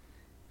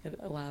 and it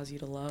allows you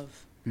to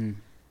love on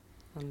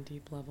a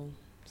deep level.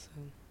 So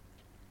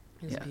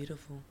it's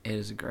beautiful. It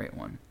is a great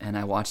one. And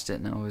I watched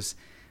it, and I was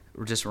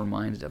just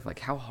reminded of, like,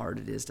 how hard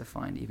it is to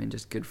find even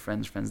just good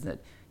friends that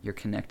you're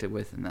connected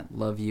with and that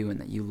love you and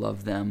that you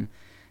love them,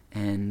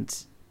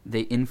 and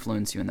they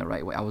influence you in the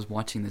right way. I was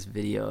watching this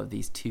video of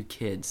these two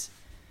kids,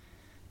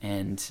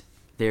 and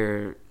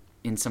they're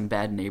in some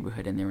bad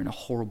neighborhood, and they're in a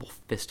horrible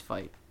fist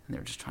fight.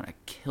 They're just trying to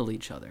kill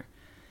each other.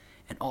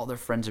 And all their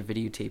friends are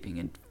videotaping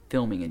and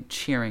filming and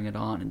cheering it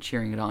on.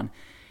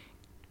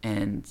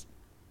 And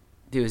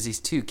there was these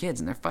two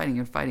kids, and they're fighting,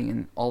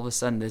 and all of a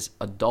sudden this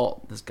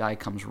guy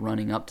comes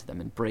running up to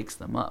them and breaks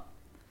them up.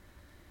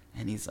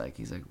 And he's like,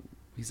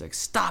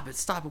 stop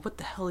it, what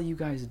the hell are you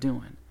guys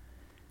doing?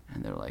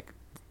 And they're like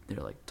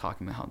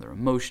talking about how they're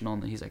emotional,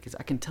 and he's like,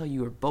 I can tell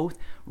you are both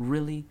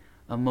really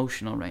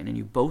emotional right now, and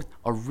you both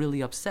are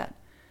really upset.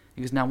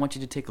 He goes, now I want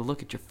you to take a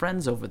look at your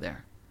friends over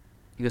there.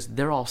 He goes,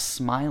 they're all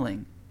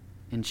smiling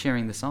and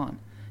cheering this on.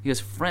 He goes,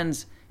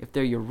 friends, if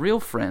they're your real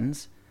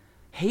friends,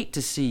 hate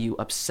to see you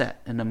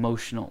upset and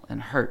emotional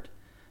and hurt.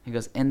 He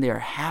goes, and they're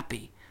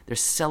happy. They're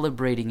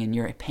celebrating in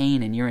your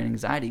pain and your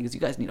anxiety. He goes, you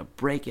guys need to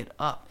break it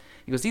up.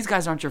 He goes, these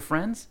guys aren't your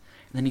friends.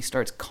 And then he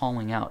starts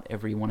calling out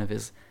every one of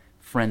his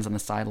friends on the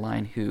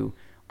sideline who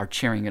are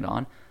cheering it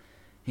on.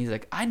 He's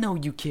like, I know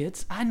you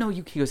kids. I know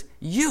you. He goes,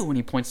 you, and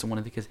he points to one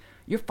of the kids,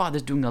 your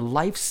father's doing a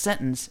life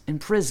sentence in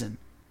prison.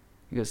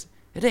 He goes,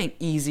 it ain't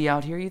easy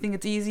out here. You think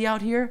it's easy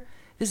out here?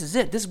 This is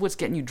it. This is what's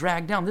getting you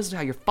dragged down. This is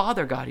how your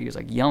father got here. He's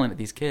like yelling at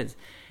these kids.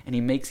 And he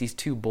makes these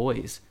two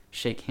boys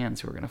shake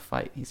hands who are going to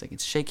fight. He's like,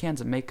 it's shake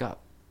hands and make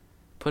up.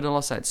 Put it all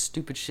aside.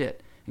 Stupid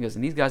shit. He goes,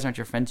 and these guys aren't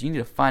your friends. You need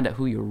to find out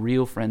who your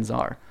real friends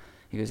are.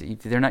 He goes, if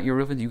they're not your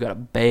real friends, you got to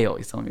bail.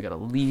 He's telling them you got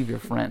to leave your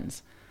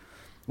friends.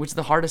 Which is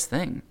the hardest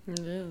thing. It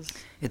is.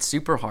 It's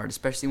super hard,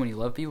 especially when you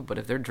love people. But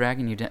if they're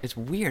dragging you down, it's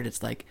weird.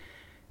 It's like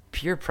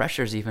peer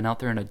pressure's even out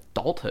there in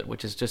adulthood,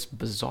 which is just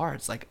bizarre.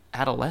 It's like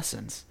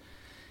adolescence.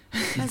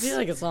 I feel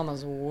like it's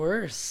almost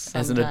worse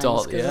as an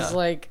adult. Yeah, it's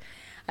like,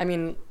 I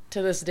mean,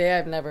 to this day,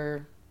 I've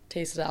never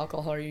tasted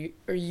alcohol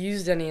or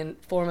used any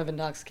form of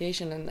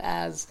intoxication. And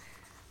as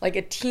like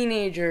a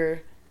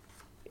teenager,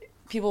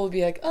 people would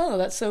be like, "Oh,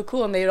 that's so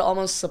cool," and they'd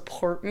almost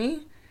support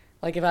me.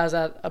 Like if I was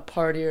at a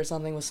party or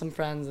something with some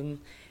friends, and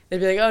they'd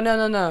be like, "Oh,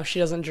 no, she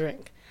doesn't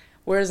drink."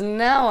 Whereas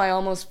now I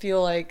almost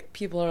feel like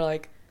people are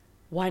like,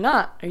 "Why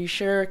not? Are you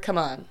sure? Come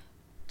on.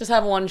 Just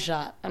have one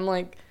shot." I'm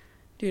like,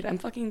 dude, I'm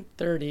fucking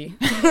 30.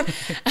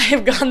 I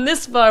have gone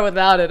this far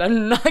without it.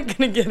 I'm not going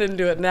to get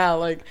into it now.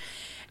 Like,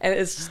 and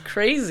it's just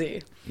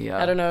crazy. Yeah.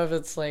 I don't know if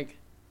it's like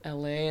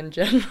LA in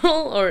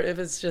general or if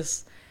it's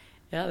just,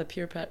 the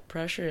peer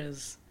pressure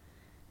is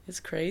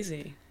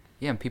crazy.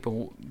 Yeah, and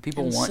people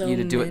want you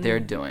to do what they're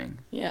doing.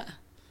 Yeah,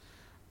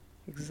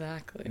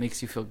 exactly. It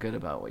makes you feel good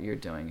about what you're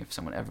doing if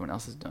everyone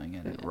else is doing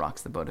it. It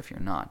rocks the boat if you're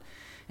not.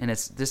 And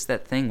it's just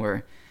that thing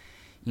where,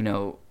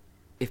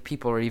 if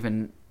people are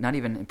not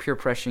even peer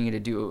pressuring you to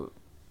do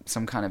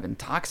some kind of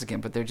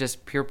intoxicant, but they're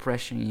just peer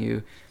pressuring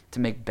you to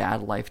make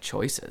bad life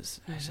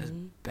choices. Mm-hmm. It's just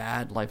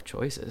bad life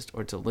choices,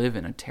 or to live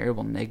in a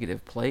terrible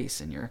negative place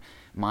in your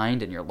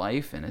mind and your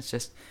life. And it's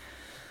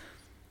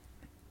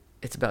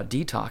about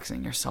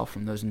detoxing yourself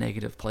from those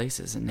negative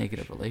places and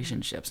negative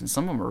relationships. And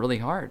some of them are really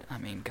hard. I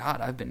mean, God,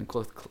 I've been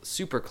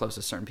super close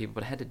to certain people,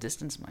 but I had to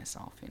distance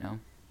myself, Mm-hmm.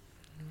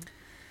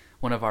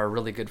 One of our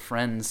really good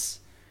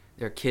friends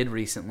their kid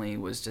recently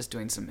was just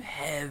doing some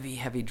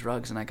heavy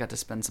drugs, and I got to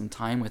spend some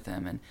time with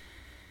him, and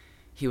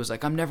he was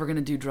like, I'm never going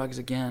to do drugs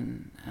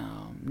again.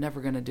 I'm never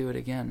going to do it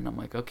again. And I'm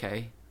like,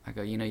 okay. I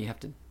go, you have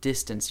to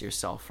distance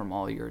yourself from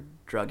all your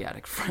drug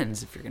addict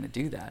friends if you're going to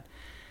do that.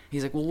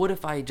 He's like, well, what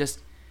if I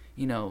just,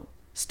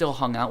 still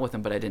hung out with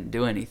him, but I didn't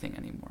do anything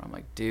anymore? I'm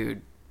like,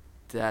 dude,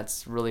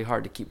 that's really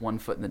hard to keep one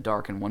foot in the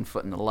dark and one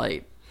foot in the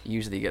light.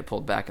 Usually you get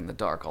pulled back in the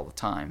dark all the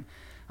time.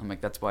 I'm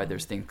like, that's why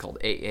there's things called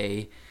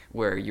AA,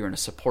 where you're in a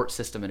support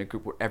system in a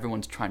group where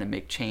everyone's trying to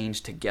make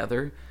change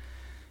together.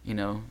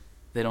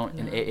 They don't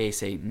in AA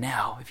say,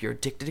 now, if you're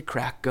addicted to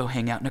crack, go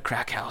hang out in a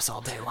crack house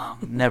all day long.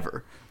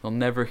 Never. They'll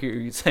never hear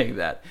you saying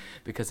that,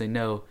 because they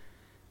know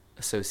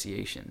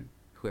association.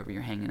 Whoever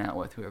you're hanging out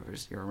with, whoever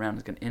you're around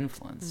is going to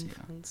influence you.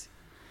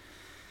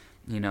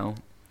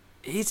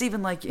 It's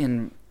even like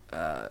in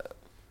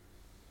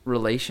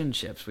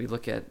relationships. We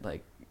look at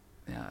like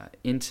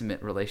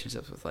intimate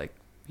relationships with like,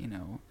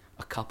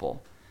 a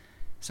couple.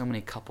 So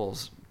many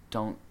couples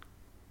don't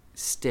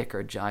stick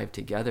or jive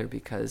together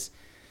because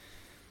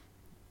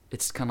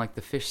it's kind of like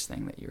the fish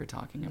thing that you were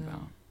talking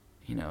about.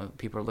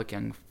 People are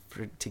looking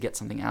to get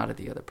something out of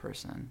the other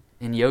person.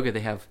 In yoga,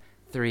 they have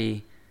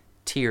 3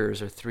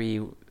 tiers or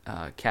 3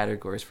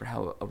 categories for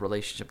how a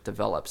relationship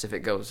develops, if it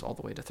goes all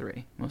the way to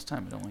 3. Most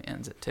time it only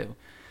ends at 2.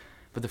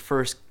 But the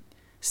first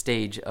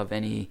stage of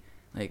any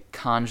like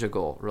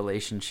conjugal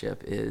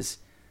relationship is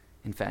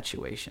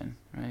infatuation,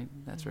 right?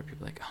 That's where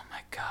people are like, oh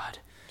my God.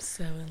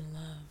 So in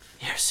love.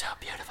 You're so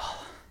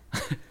beautiful.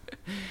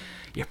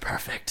 You're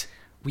perfect.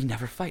 We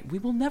never fight. We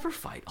will never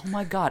fight. Oh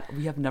my God,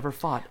 we have never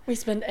fought. We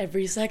spend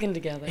every second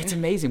together. It's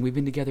amazing. We've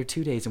been together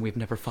 2 days and we've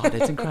never fought.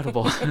 It's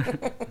incredible.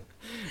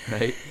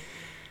 Right?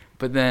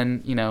 But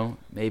then,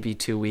 maybe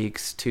 2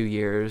 weeks, 2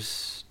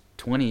 years,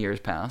 20 years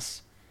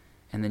pass,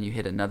 and then you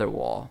hit another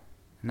wall.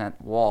 And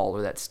that wall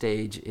or that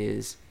stage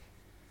is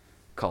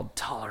called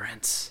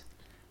tolerance.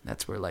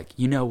 That's where like,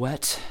 you know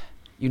what?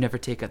 You never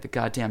take out the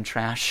goddamn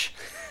trash.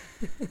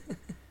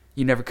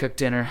 You never cook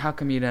dinner. How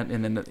come you don't?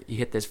 And then you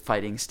hit this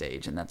fighting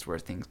stage, and that's where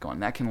things go on.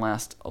 That can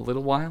last a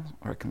little while,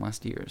 or it can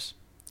last years.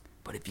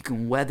 But if you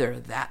can weather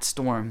that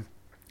storm,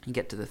 you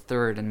get to the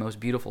third and most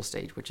beautiful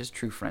stage, which is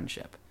true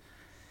friendship,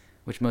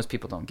 which most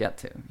people don't get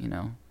to,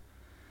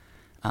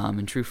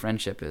 And true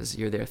friendship is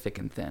you're there thick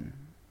and thin.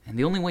 And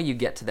the only way you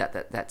get to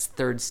that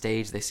third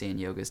stage, they say in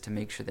yoga, is to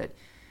make sure that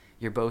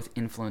you're both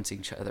influencing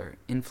each other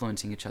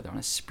on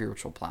a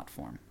spiritual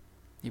platform.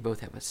 You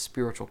both have a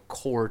spiritual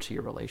core to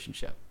your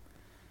relationship.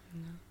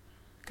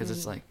 Because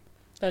it's like...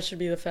 That should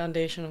be the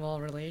foundation of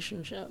all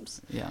relationships.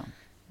 Yeah.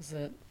 Is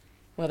that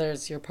whether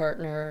it's your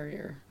partner or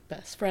your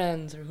best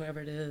friends or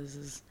whoever it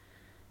is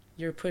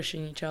you're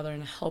pushing each other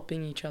and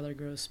helping each other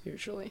grow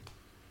spiritually.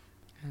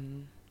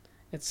 And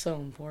it's so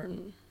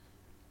important.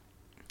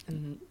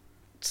 And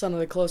some of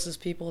the closest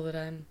people that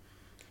I'm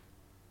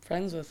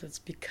friends with, it's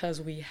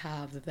because we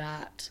have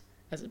that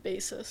as a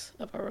basis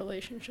of our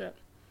relationship.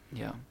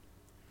 Yeah.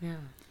 Yeah.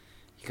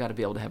 You got to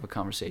be able to have a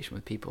conversation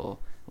with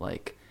people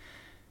like,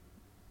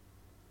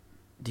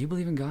 do you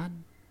believe in God?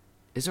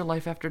 Is there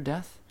life after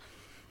death?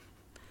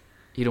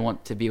 You don't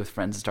want to be with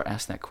friends and start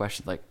asking that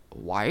question like,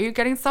 why are you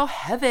getting so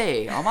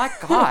heavy? Oh my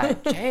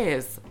God,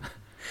 jeez.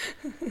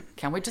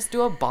 Can't we just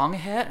do a bong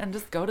hit and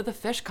just go to the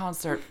Fish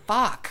concert?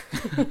 Fuck.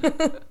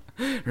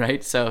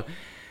 Right? So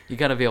you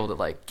got to be able to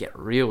like get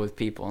real with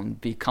people and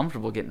be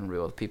comfortable getting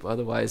real with people.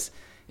 Otherwise,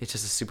 it's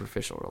just a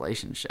superficial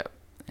relationship.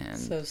 And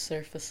so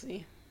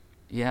surfacey.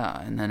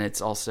 Yeah, and then it's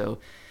also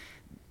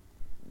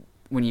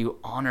when you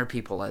honor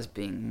people as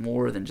being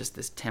more than just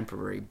this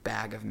temporary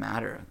bag of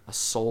matter, a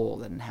soul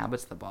that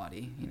inhabits the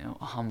body,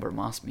 aham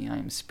brahmasmi, I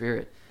am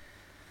spirit,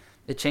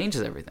 it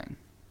changes everything.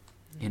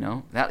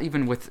 That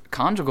even with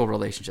conjugal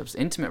relationships,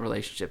 intimate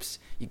relationships,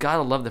 you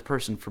gotta love the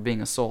person for being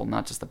a soul,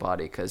 not just the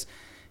body, because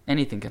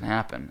anything can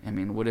happen. I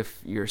mean, what if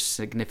your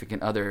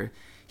significant other,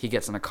 he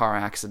gets in a car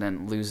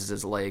accident, loses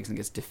his legs, and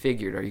gets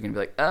disfigured? Are you gonna be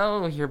like,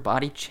 oh, your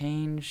body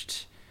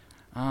changed,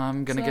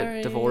 I'm gonna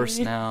get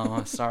divorced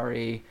now,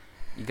 sorry?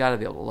 You got to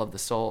be able to love the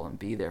soul and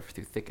be there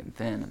through thick and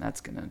thin, and that's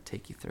going to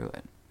take you through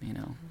it,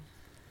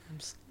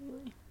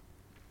 Absolutely.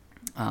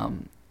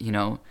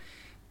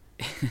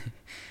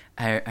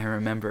 I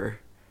remember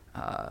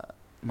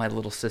my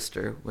little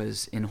sister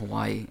was in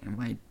Hawaii,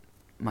 and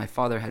my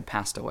father had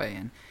passed away,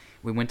 and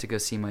we went to go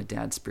see my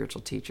dad's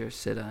spiritual teacher,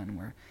 Siddha, and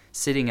we're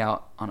sitting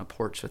out on a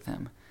porch with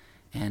him,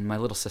 and my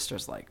little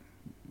sister's like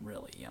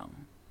really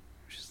young.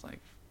 She's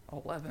like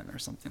 11 or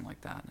something like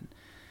that, and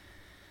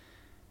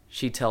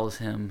she tells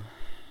him,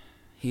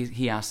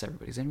 he asks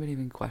everybody, does anybody have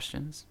any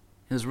questions?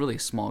 It was really a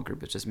small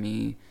group. It's just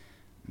me,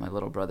 my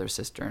little brother,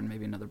 sister, and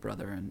maybe another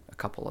brother and a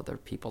couple other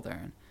people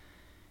there.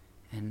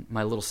 And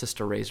my little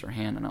sister raised her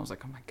hand, and I was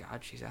like, oh my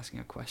God, she's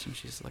asking a question.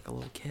 She's like a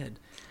little kid.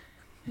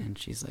 And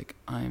she's like,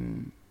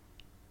 I'm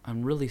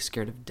really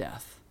scared of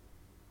death.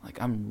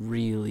 Like, I'm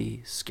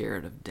really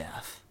scared of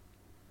death.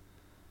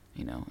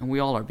 And we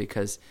all are,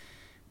 because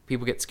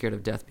people get scared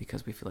of death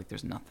because we feel like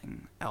there's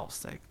nothing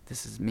else. Like,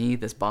 this is me,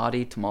 this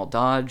body, Tamal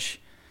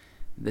Dodge.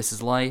 This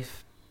is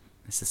life.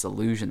 It's this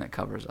illusion that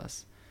covers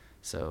us.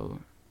 So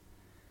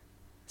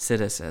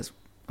Siddha says,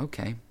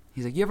 okay.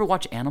 He's like, you ever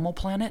watch Animal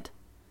Planet?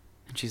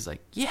 And she's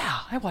like, yeah,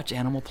 I watch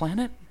Animal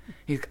Planet.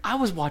 He's like, I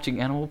was watching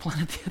Animal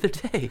Planet the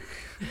other day.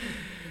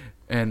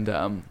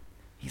 And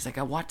he's like,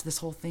 I watched this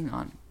whole thing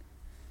on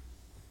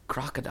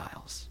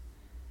crocodiles.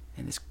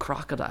 And this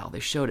crocodile,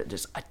 they showed it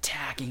just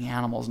attacking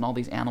animals, and all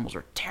these animals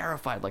are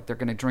terrified, like they're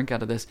going to drink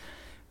out of this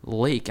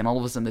lake, and all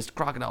of a sudden this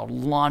crocodile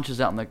launches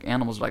out, and the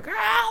animals are like,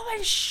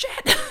 holy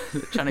shit,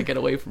 trying to get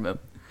away from him.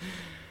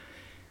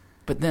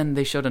 But then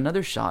they showed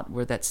another shot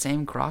where that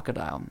same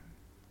crocodile,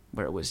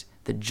 where it was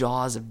the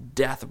jaws of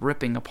death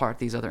ripping apart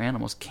these other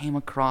animals, came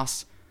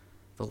across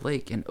the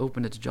lake and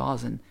opened its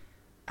jaws, and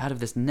out of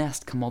this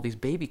nest come all these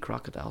baby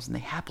crocodiles, and they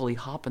happily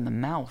hop in the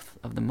mouth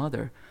of the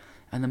mother,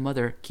 and the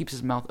mother keeps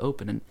his mouth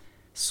open and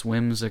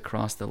swims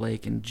across the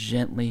lake and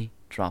gently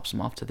drops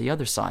him off to the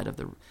other side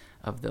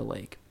of the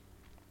lake.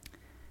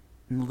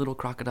 And the little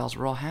crocodiles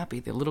were all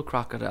happy. The little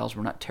crocodiles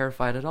were not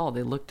terrified at all.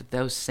 They looked at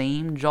those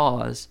same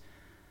jaws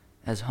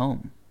as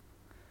home.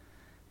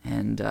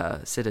 And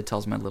Siddha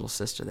tells my little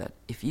sister that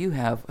if you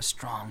have a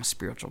strong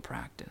spiritual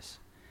practice,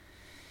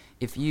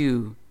 if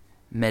you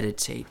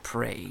meditate,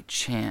 pray,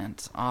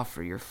 chant,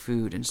 offer your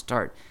food, and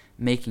start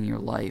making your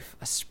life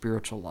a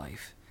spiritual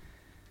life,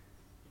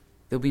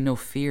 there'll be no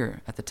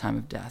fear at the time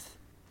of death.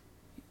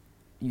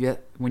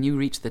 Yet, when you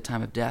reach the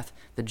time of death,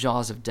 the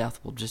jaws of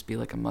death will just be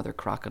like a mother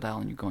crocodile,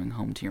 and you're going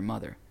home to your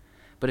mother.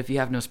 But if you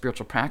have no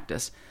spiritual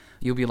practice,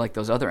 you'll be like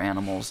those other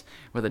animals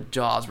where the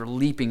jaws were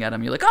leaping at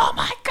them. You're like, oh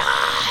my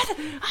God,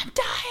 I'm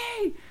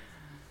dying.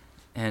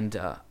 And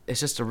it's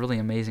just a really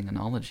amazing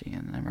analogy,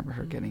 and I remember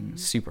her getting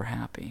super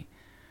happy.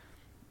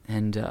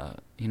 And,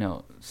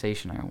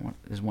 Seish and I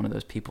is one of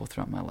those people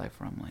throughout my life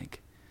where I'm like,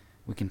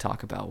 we can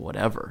talk about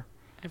whatever.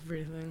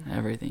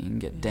 Everything you can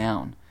get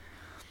down.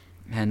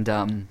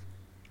 And,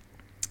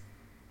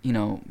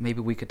 maybe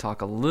we could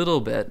talk a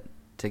little bit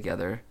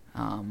together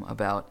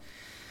about,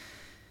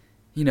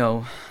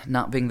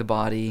 not being the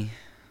body,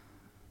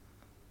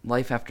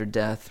 life after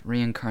death,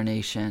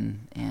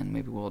 reincarnation, and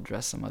maybe we'll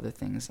address some other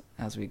things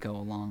as we go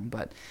along.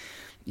 But,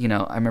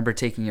 I remember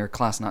taking your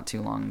class not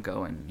too long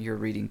ago, and you're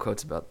reading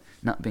quotes about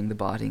not being the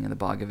body in the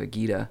Bhagavad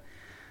Gita.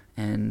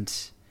 And,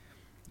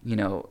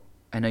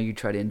 I know you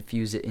try to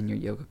infuse it in your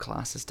yoga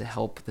classes to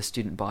help the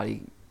student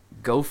body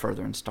go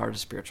further and start a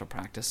spiritual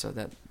practice so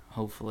that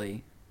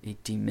hopefully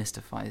it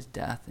demystifies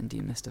death and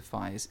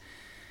demystifies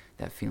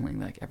that feeling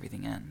like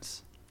everything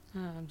ends.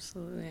 Oh,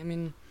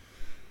 absolutely.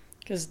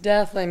 Because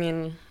death,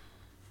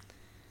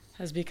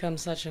 has become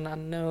such an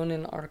unknown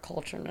in our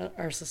culture and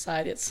our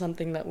society. It's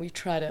something that we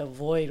try to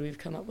avoid. We've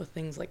come up with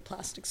things like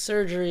plastic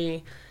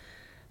surgery,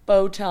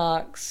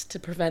 Botox, to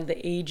prevent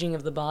the aging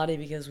of the body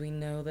because we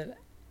know that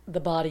the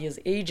body is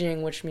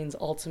aging, which means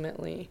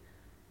ultimately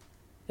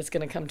it's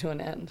going to come to an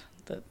end.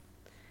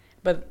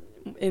 But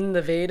in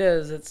the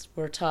Vedas,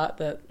 we're taught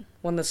that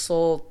when the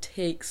soul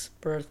takes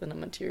birth in a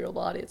material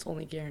body, it's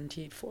only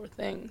guaranteed 4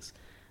 things.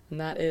 And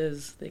that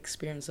is the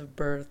experience of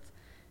birth,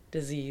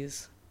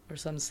 disease, or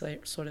some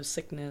sort of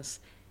sickness,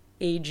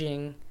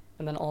 aging,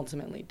 and then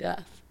ultimately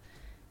death.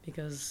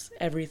 Because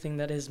everything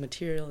that is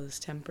material is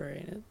temporary,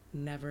 and it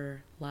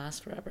never lasts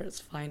forever. It's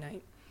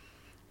finite.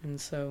 And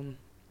so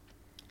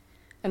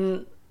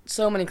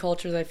many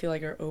cultures I feel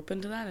like are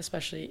open to that,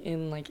 especially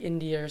in like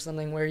India or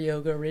something where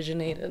yoga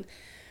originated.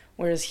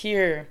 Whereas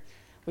here,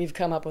 we've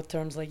come up with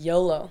terms like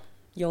YOLO.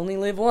 You only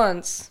live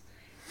once.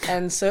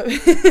 And so,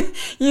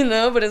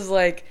 but it's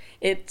like,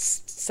 it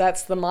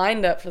sets the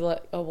mind up for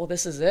like, oh, well,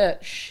 this is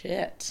it.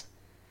 Shit.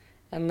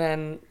 And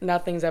then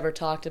nothing's ever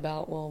talked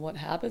about, well, what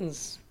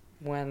happens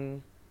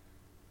when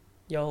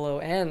YOLO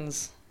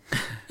ends?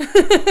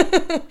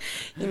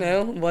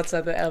 What's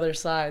at the other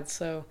side?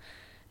 So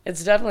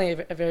it's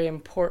definitely a very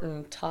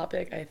important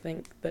topic, I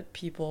think, that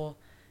people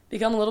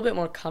become a little bit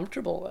more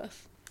comfortable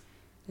with.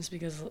 Just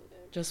because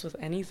just with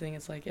anything,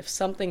 it's like if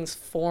something's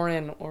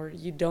foreign or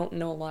you don't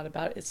know a lot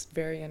about it, it's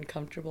very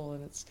uncomfortable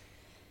and it's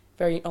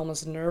very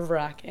almost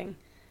nerve-wracking.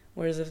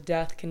 Whereas if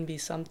death can be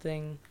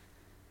something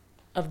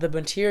of the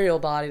material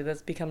body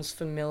that becomes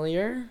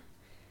familiar,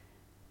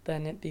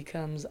 then it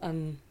becomes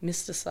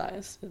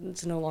unmysticized.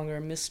 It's no longer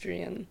a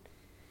mystery, and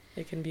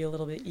it can be a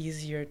little bit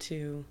easier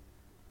to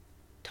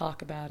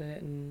talk about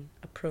it and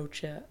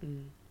approach it.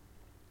 And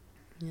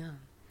yeah,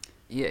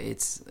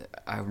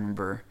 I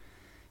remember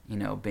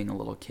being a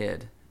little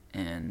kid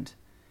and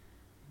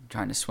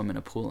trying to swim in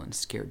a pool and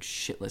scared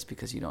shitless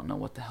because you don't know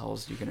what the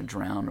hell's you're going to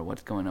drown or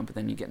what's going on, but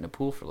then you get in a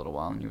pool for a little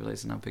while and you realize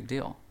it's no big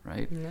deal,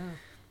 right? Yeah.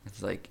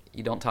 It's like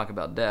you don't talk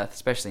about death,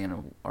 especially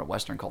in our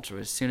Western culture.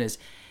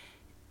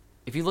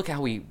 If you look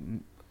how we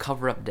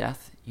cover up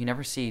death, you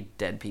never see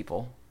dead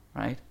people,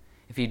 right?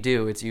 If you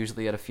do, it's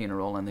usually at a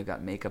funeral and they've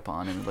got makeup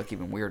on and they look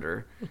even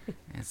weirder.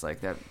 It's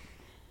like that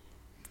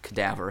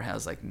cadaver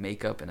has like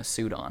makeup and a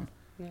suit on.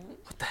 Yeah.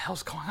 What the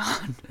hell's going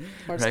on?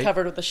 Or it's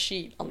covered with a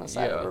sheet on the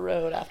side of a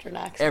road after an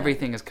accident.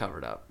 Everything is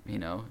covered up,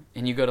 And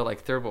you go to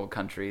like third world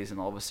countries and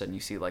all of a sudden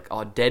you see like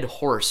a dead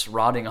horse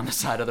rotting on the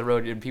side of the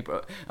road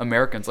and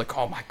Americans like,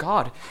 oh my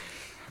God,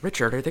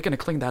 Richard, are they going to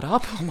clean that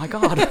up? Oh my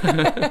God.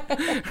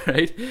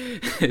 Right?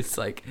 It's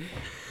like,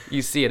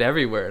 you see it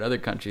everywhere in other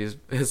countries.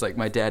 It's like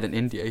my dad in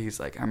India, he's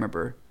like, I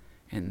remember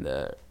in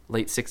the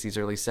late 60s,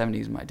 early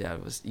 70s, my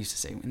dad used to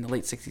say, in the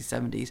late 60s,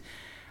 70s,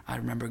 I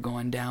remember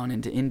going down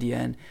into India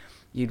and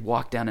you'd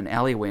walk down an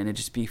alleyway and it'd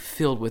just be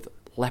filled with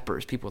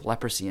lepers, people with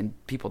leprosy, and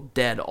people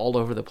dead all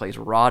over the place,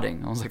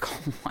 rotting. I was like,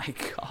 oh my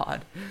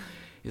God.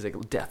 He's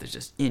like, death is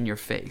just in your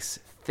face,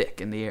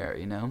 thick in the air,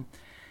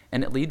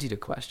 And it leads you to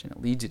question.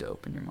 It leads you to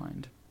open your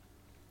mind.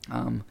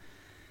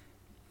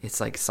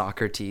 It's like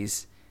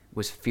Socrates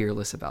was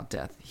fearless about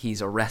death.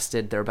 He's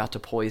arrested. They're about to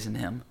poison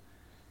him.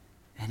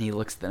 And he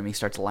looks at them. He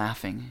starts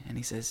laughing. And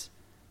he says,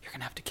 you're going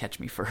to have to catch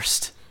me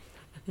first.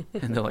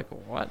 And they're like,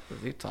 what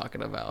is he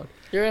talking about?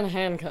 You're in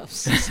handcuffs,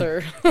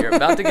 sir. You're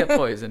about to get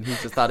poisoned. He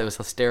just thought it was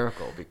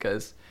hysterical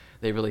because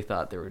they really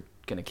thought they were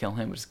going to kill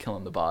him, just kill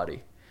him the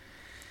body.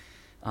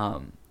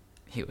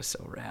 He was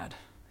so rad.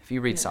 If you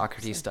read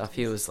Socrates stuff,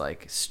 he was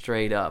like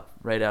straight up,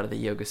 right out of the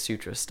Yoga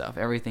Sutra stuff.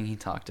 Everything he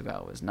talked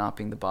about was not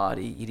being the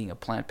body, eating a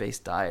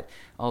plant-based diet,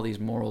 all these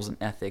morals and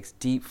ethics,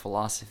 deep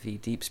philosophy,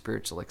 deep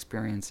spiritual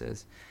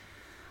experiences.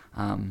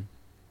 But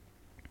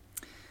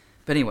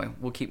anyway,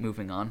 we'll keep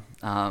moving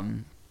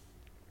on.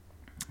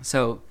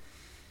 So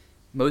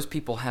most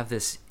people have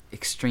this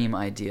extreme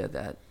idea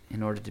that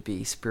in order to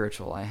be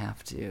spiritual, I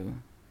have to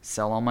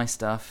sell all my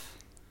stuff,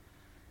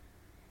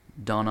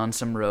 don on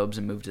some robes,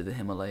 and move to the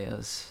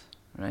Himalayas,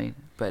 right?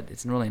 But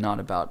it's really not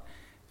about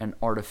an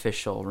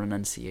artificial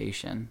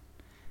renunciation.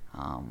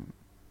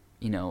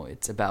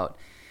 It's about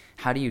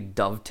how do you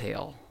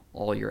dovetail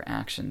all your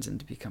actions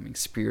into becoming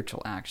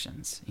spiritual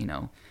actions.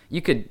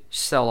 You could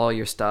sell all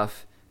your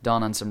stuff,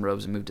 don on some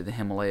robes, and move to the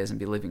Himalayas and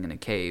be living in a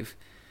cave,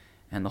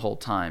 and the whole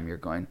time you're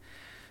going,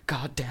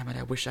 God damn it,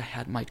 I wish I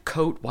had my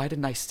coat. Why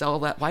didn't I sell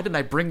that? Why didn't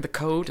I bring the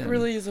coat? I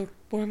really use a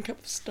warm cup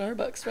of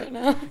Starbucks right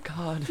now.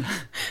 God,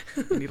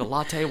 I need a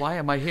latte. Why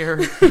am I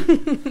here?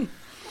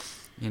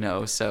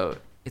 So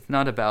it's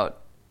not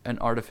about an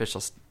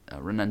artificial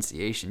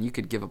renunciation. You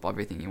could give up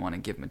everything you want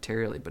to give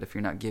materially, but if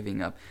you're not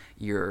giving up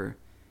your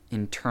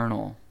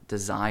internal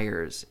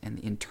desires and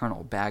the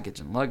internal baggage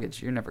and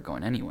luggage, you're never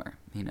going anywhere,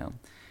 And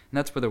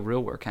that's where the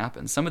real work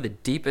happens. Some of the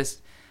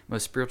deepest,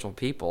 most spiritual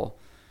people,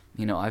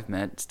 I've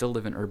met still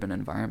live in urban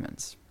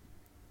environments.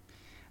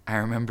 I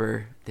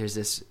remember there's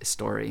this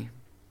story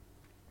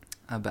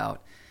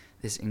about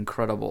this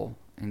incredible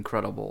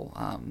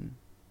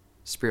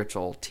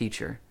spiritual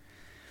teacher,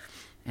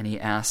 and he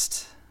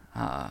asked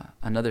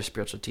another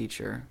spiritual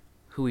teacher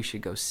who he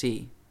should go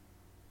see,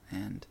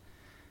 and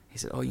he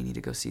said, oh, you need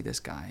to go see this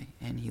guy,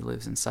 and he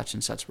lives in such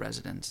and such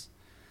residence.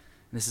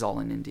 And this is all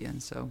in India,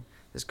 and so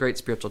this great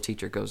spiritual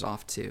teacher goes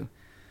off to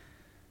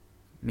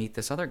meet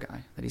this other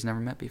guy that he's never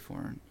met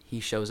before. And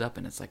he shows up,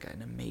 and it's like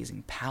an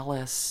amazing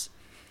palace.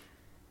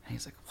 And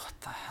he's like, what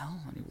the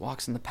hell? And he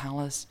walks in the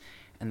palace,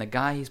 and the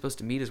guy he's supposed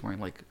to meet is wearing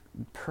like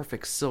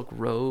perfect silk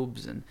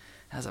robes and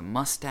has a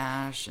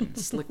mustache and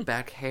slick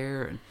back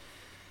hair. And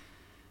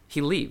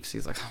he leaves.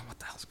 He's like, oh, what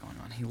the hell's going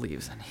on? He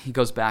leaves, and he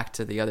goes back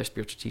to the other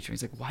spiritual teacher.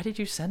 He's like, why did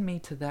you send me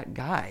to that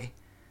guy?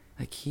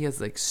 Like, he has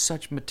like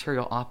such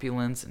material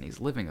opulence, and he's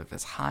living like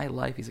this high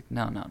life. He's like,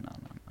 no.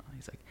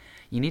 He's like,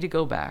 you need to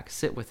go back,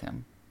 sit with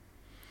him,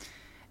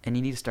 and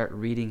you need to start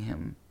reading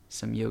him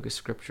some yoga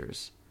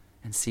scriptures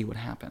and see what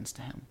happens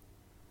to him.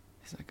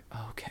 He's like,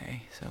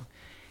 okay. So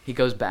he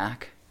goes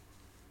back,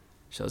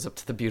 shows up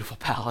to the beautiful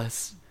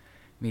palace,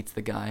 meets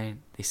the guy.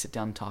 They sit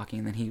down talking,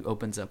 and then he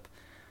opens up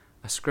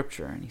a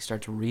scripture, and he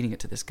starts reading it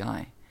to this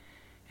guy.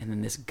 And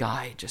then this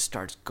guy just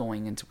starts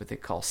going into what they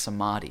call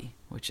samadhi,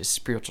 which is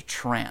spiritual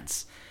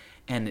trance,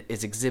 and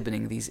is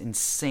exhibiting these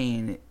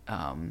insane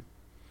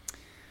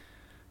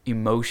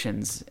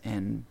emotions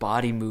and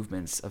body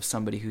movements of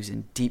somebody who's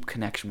in deep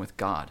connection with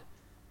God.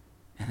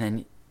 And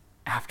then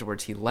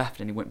afterwards he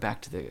left, and he went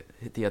back to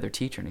the other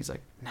teacher, and he's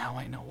like, now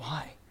I know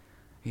why.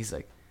 He's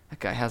like, that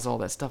guy has all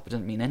that stuff, but it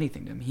doesn't mean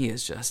anything to him. He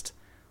is just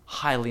a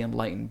highly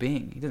enlightened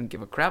being. He doesn't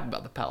give a crap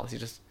about the palace. He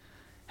just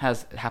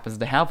happens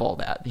to have all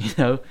that,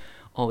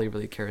 All he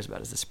really cares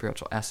about is the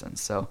spiritual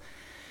essence. So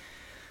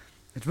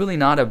it's really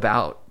not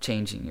about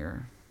changing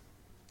your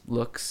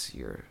looks,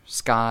 your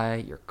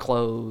sky, your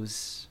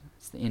clothes.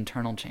 It's the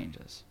internal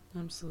changes.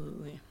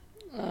 Absolutely.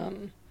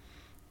 And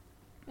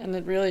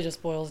it really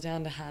just boils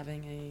down to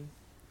having a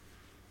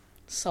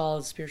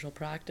solid spiritual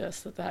practice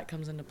that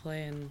comes into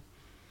play, and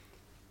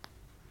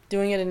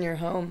doing it in your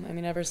home. I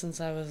mean, ever since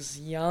I was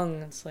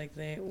young, it's like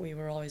we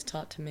were always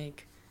taught to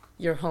make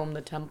your home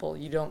the temple.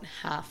 You don't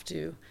have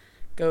to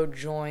go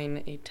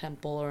join a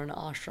temple or an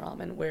ashram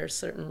and wear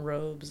certain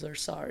robes or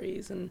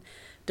saris and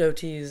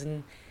dhotis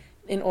and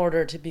in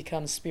order to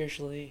become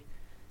spiritually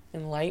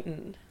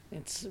enlightened.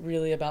 It's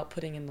really about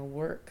putting in the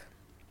work.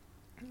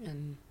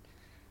 And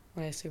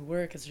when I say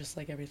work, it's just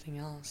like everything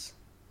else.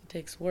 It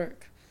takes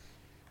work.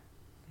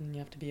 And you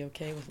have to be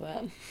okay with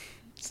that.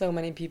 So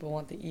many people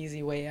want the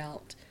easy way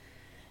out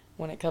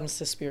when it comes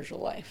to spiritual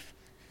life.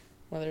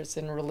 whether it's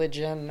in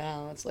religion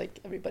now, it's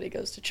like everybody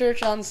goes to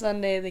church on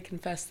Sunday, they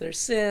confess their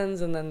sins,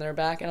 and then they're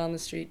back out on the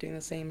street doing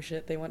the same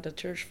shit they went to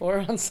church for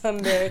on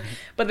Sunday.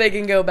 But they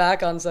can go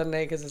back on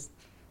Sunday because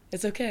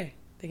it's okay.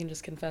 They can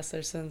just confess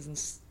their sins and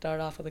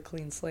start off with a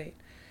clean slate.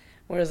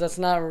 Whereas that's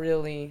not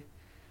really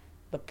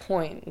the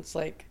point. It's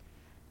like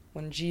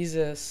when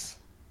Jesus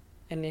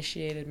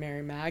initiated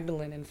Mary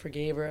Magdalene and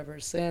forgave her of her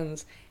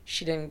sins,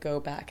 she didn't go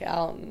back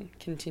out and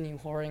continue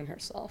whoring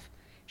herself.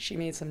 She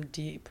made some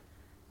deep,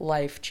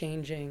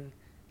 life-changing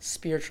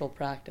spiritual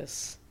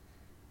practice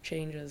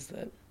changes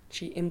that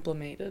she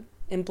implemented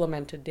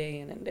day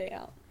in and day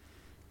out.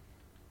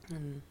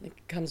 And it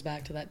comes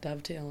back to that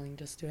dovetailing,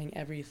 just doing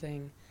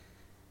everything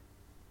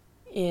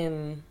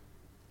in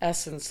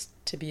essence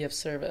to be of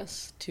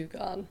service to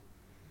God.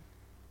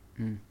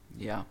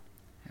 Yeah.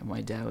 And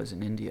my dad was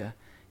in India.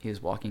 He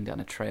was walking down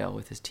a trail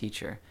with his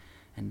teacher,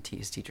 and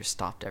his teacher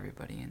stopped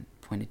everybody and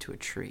pointed to a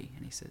tree,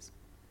 and he says,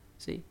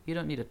 "See, you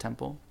don't need a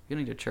temple, you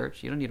don't need a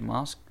church, you don't need a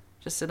mosque.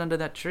 Just sit under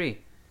that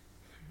tree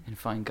and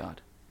find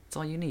God. That's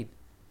all you need.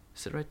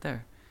 Sit right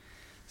there."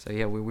 So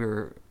yeah, when we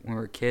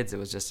were kids, it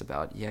was just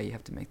about, you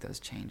have to make those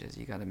changes.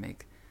 You got to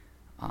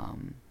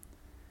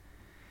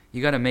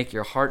make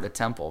your heart a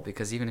temple,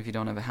 because even if you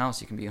don't have a house,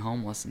 you can be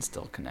homeless and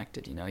still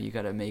connected. You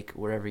got to make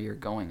wherever you're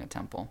going a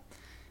temple.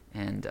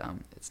 And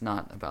it's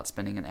not about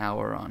spending an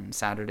hour on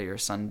Saturday or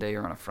Sunday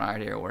or on a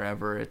Friday or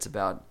wherever. It's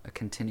about a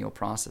continual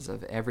process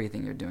of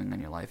everything you're doing in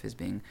your life is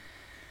being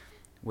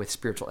with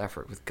spiritual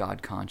effort, with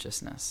God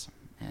consciousness.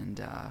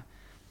 And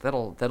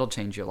that'll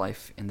change your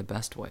life in the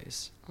best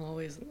ways.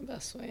 Always in the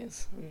best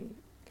ways.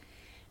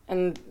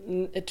 And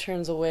it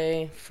turns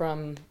away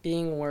from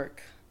being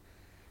work.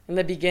 In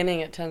the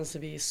beginning, it tends to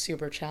be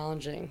super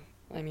challenging.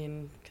 I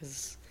mean,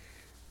 because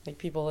like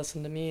people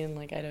listen to me and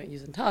like I don't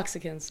use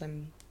intoxicants.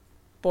 I'm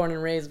born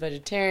and raised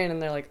vegetarian,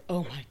 and they're like,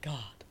 "Oh my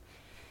God,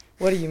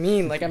 what do you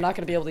mean? Like I'm not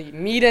going to be able to eat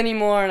meat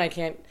anymore, and I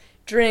can't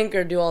drink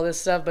or do all this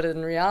stuff." But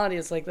in reality,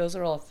 it's like those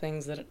are all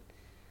things that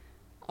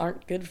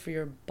aren't good for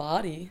your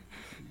body,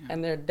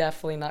 and they're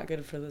definitely not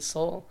good for the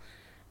soul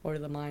or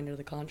the mind or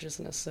the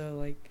consciousness. So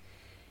like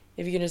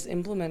if you can just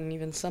implement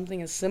even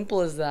something as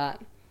simple as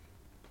that,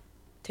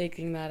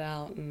 taking that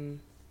out and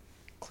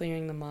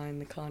clearing the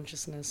mind, the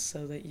consciousness,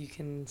 so that you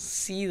can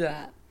see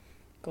that,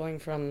 going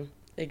from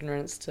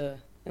ignorance to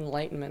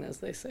enlightenment, as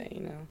they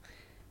say,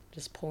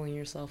 just pulling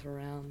yourself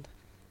around,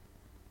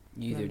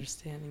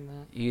 understanding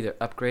that. You either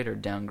upgrade or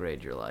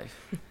downgrade your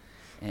life.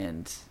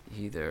 And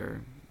you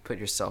either put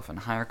yourself in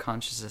higher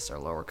consciousness or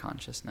lower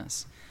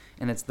consciousness.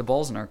 And it's the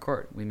ball's in our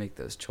court. We make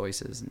those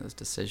choices and those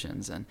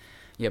decisions. And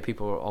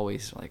people are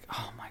always like,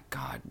 "Oh my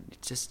God,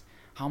 it's just,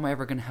 how am I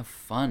ever going to have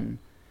fun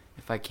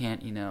if I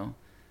can't,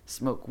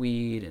 smoke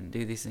weed and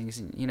do these things?"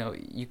 And,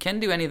 you can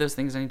do any of those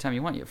things anytime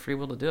you want. You have free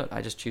will to do it.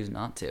 I just choose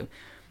not to.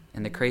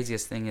 And the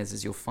craziest thing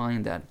is you'll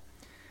find that,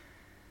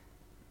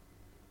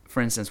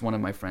 for instance, one of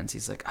my friends,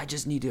 he's like, I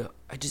just need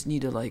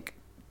to like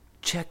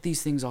check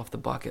these things off the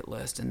bucket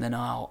list, and then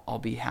I'll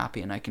be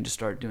happy and I can just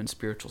start doing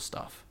spiritual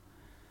stuff.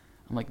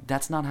 I'm like,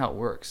 that's not how it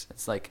works.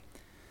 It's like,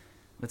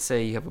 let's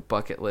say you have a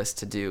bucket list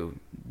to do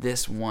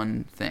this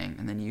one thing,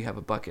 and then they have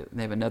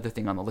another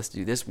thing on the list to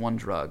do this one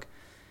drug.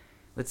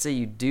 Let's say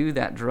you do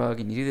that drug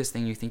and you do this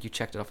thing, you think you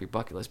checked it off your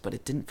bucket list, but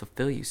it didn't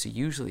fulfill you. So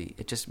usually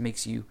it just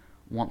makes you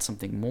want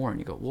something more, and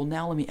you go, well,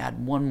 now let me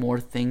add one more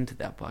thing to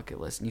that bucket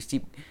list, and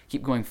you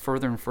keep going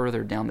further and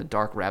further down the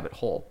dark rabbit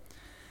hole.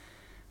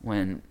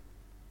 When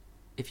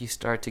if you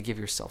start to give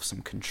yourself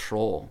some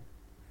control,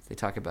 they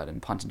talk about in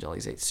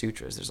Patanjali's 8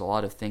 Sutras, there's a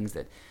lot of things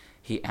that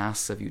he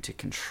asks of you to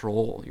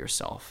control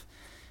yourself,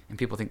 and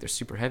people think they're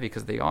super heavy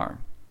because they are.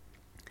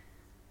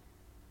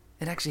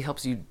 It actually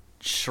helps you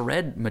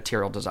shred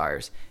material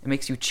desires. It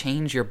makes you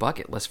change your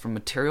bucket list from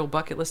material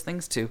bucket list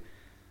things to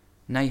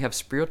now you have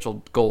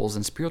spiritual goals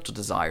and spiritual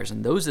desires,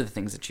 and those are the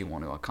things that you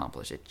want to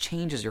accomplish. It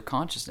changes your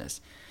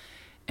consciousness.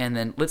 And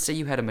then let's say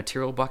you had a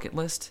material bucket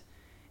list,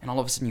 and all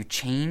of a sudden you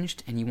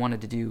changed and you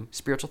wanted to do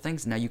spiritual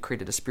things. Now you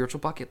created a spiritual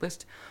bucket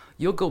list.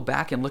 You'll go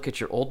back and look at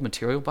your old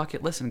material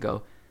bucket list and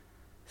go,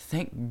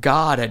 thank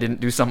God I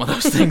didn't do some of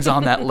those things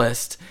on that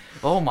list.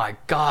 Oh my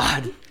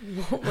God.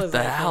 What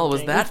the hell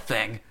was that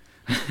thing?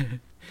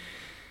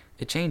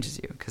 It changes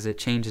you because it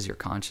changes your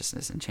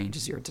consciousness and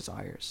changes your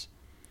desires.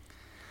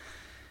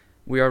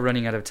 We are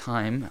running out of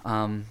time.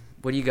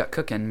 What do you got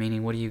cooking?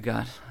 Meaning, what do you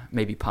got?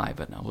 Maybe pie,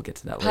 but no, we'll get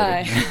to that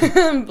later.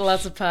 Pie.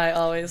 Lots of pie,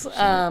 always.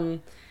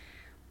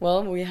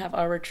 Well, we have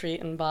our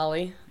retreat in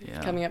Bali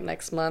coming up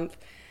next month.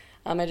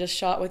 I just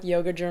shot with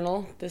Yoga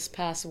Journal this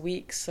past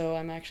week, so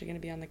I'm actually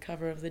going to be on the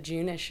cover of the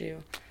June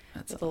issue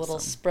with awesome. A little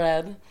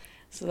spread.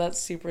 So that's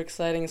super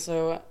exciting.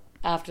 So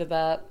after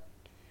that,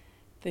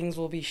 things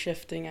will be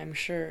shifting, I'm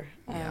sure.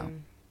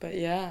 But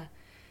yeah,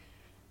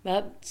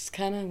 that's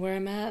kind of where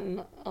I'm at,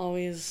 and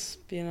always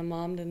being a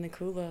mom to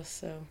Nikula,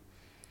 so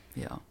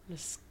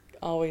just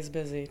always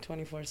busy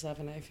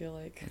 24/7, I feel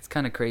like. It's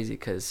kind of crazy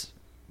because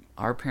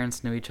our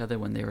parents knew each other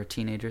when they were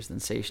teenagers,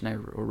 and Sage and I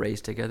were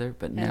raised together.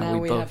 But And now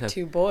we both have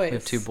 2 boys. We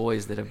have 2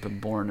 boys that have been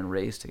born and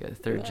raised together,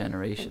 third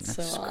generation. It's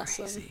That's so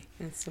crazy. awesome.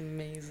 It's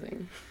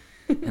amazing.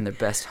 And they're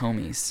best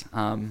homies.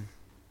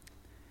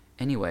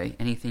 Anyway,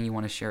 anything you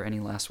want to share? Any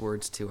last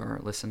words to our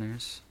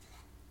listeners?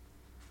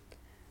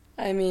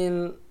 I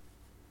mean,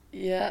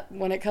 yeah,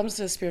 when it comes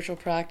to spiritual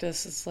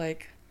practice, it's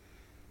like,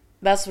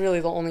 that's really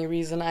the only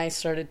reason I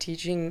started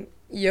teaching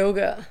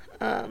yoga.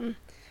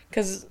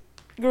 Because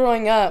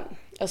growing up,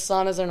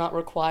 asanas are not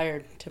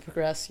required to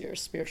progress your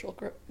spiritual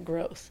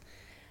growth.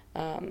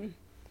 And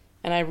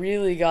I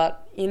really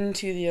got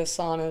into the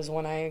asanas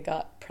when I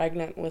got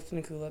pregnant with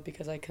Nakula,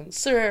 because I can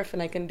surf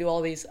and I can do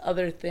all these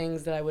other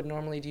things that I would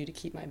normally do to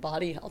keep my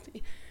body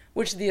healthy,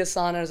 which the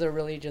asanas are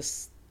really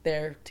just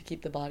there to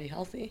keep the body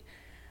healthy,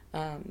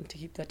 to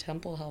keep the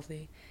temple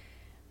healthy.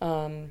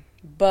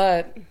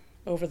 But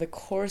over the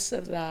course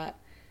of that,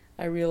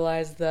 I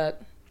realized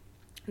that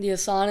the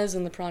asanas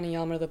and the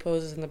pranayama, the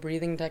poses and the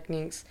breathing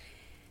techniques,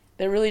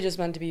 they're really just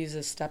meant to be used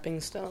as stepping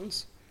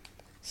stones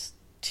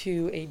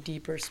to a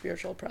deeper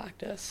spiritual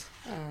practice.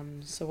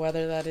 So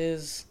whether that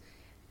is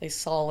a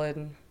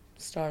solid,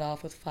 start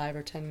off with 5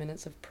 or 10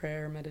 minutes of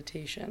prayer or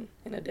meditation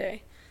in a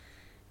day.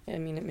 I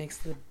mean, it makes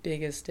the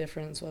biggest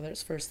difference, whether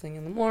it's first thing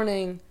in the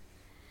morning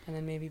and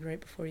then maybe right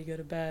before you go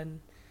to bed,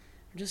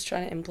 or just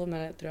trying to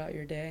implement it throughout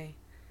your day.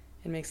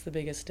 It makes the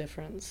biggest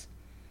difference.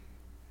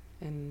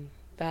 And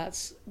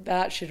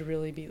that should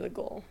really be the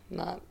goal,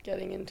 not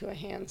getting into a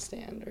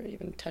handstand or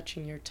even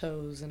touching your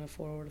toes in a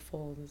forward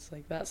fold. It's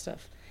like that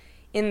stuff,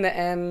 in the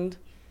end,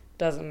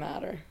 doesn't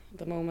matter. At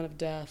the moment of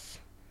death,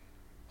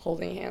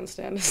 holding a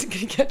handstand isn't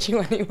going to get you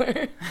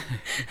anywhere.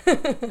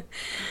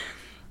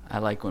 I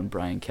like when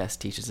Brian Kess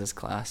teaches his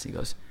class. He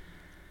goes,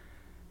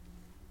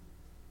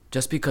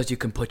 just because you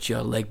can put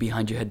your leg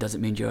behind your head doesn't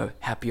mean you're a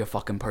happier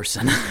fucking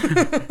person.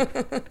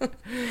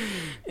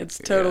 It's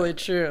totally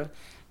true,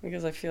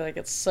 because I feel like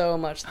it's so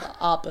much the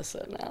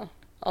opposite now.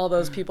 All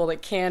those people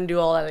that can do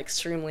all that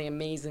extremely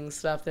amazing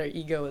stuff, their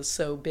ego is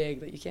so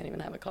big that you can't even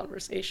have a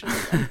conversation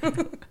with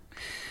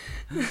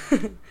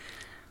them.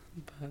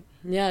 But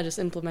yeah, just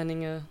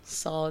implementing a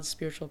solid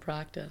spiritual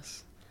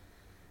practice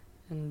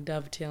and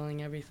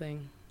dovetailing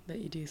everything that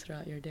you do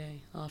throughout your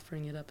day,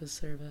 offering it up as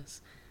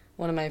service.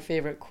 One of my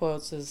favorite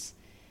quotes is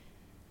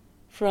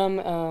from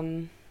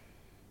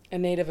a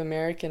Native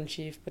American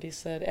chief, but he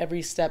said,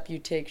 every step you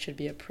take should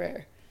be a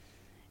prayer.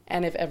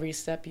 And if every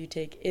step you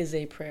take is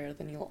a prayer,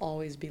 then you'll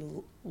always be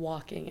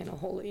walking in a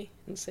holy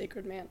and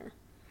sacred manner.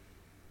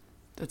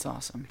 That's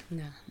awesome.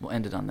 Yeah. We'll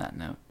end it on that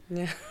note.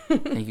 Yeah.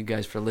 Thank you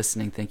guys for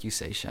listening. Thank you,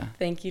 Seisha.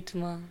 Thank you,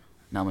 Tamal.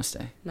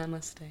 Namaste.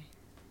 Namaste.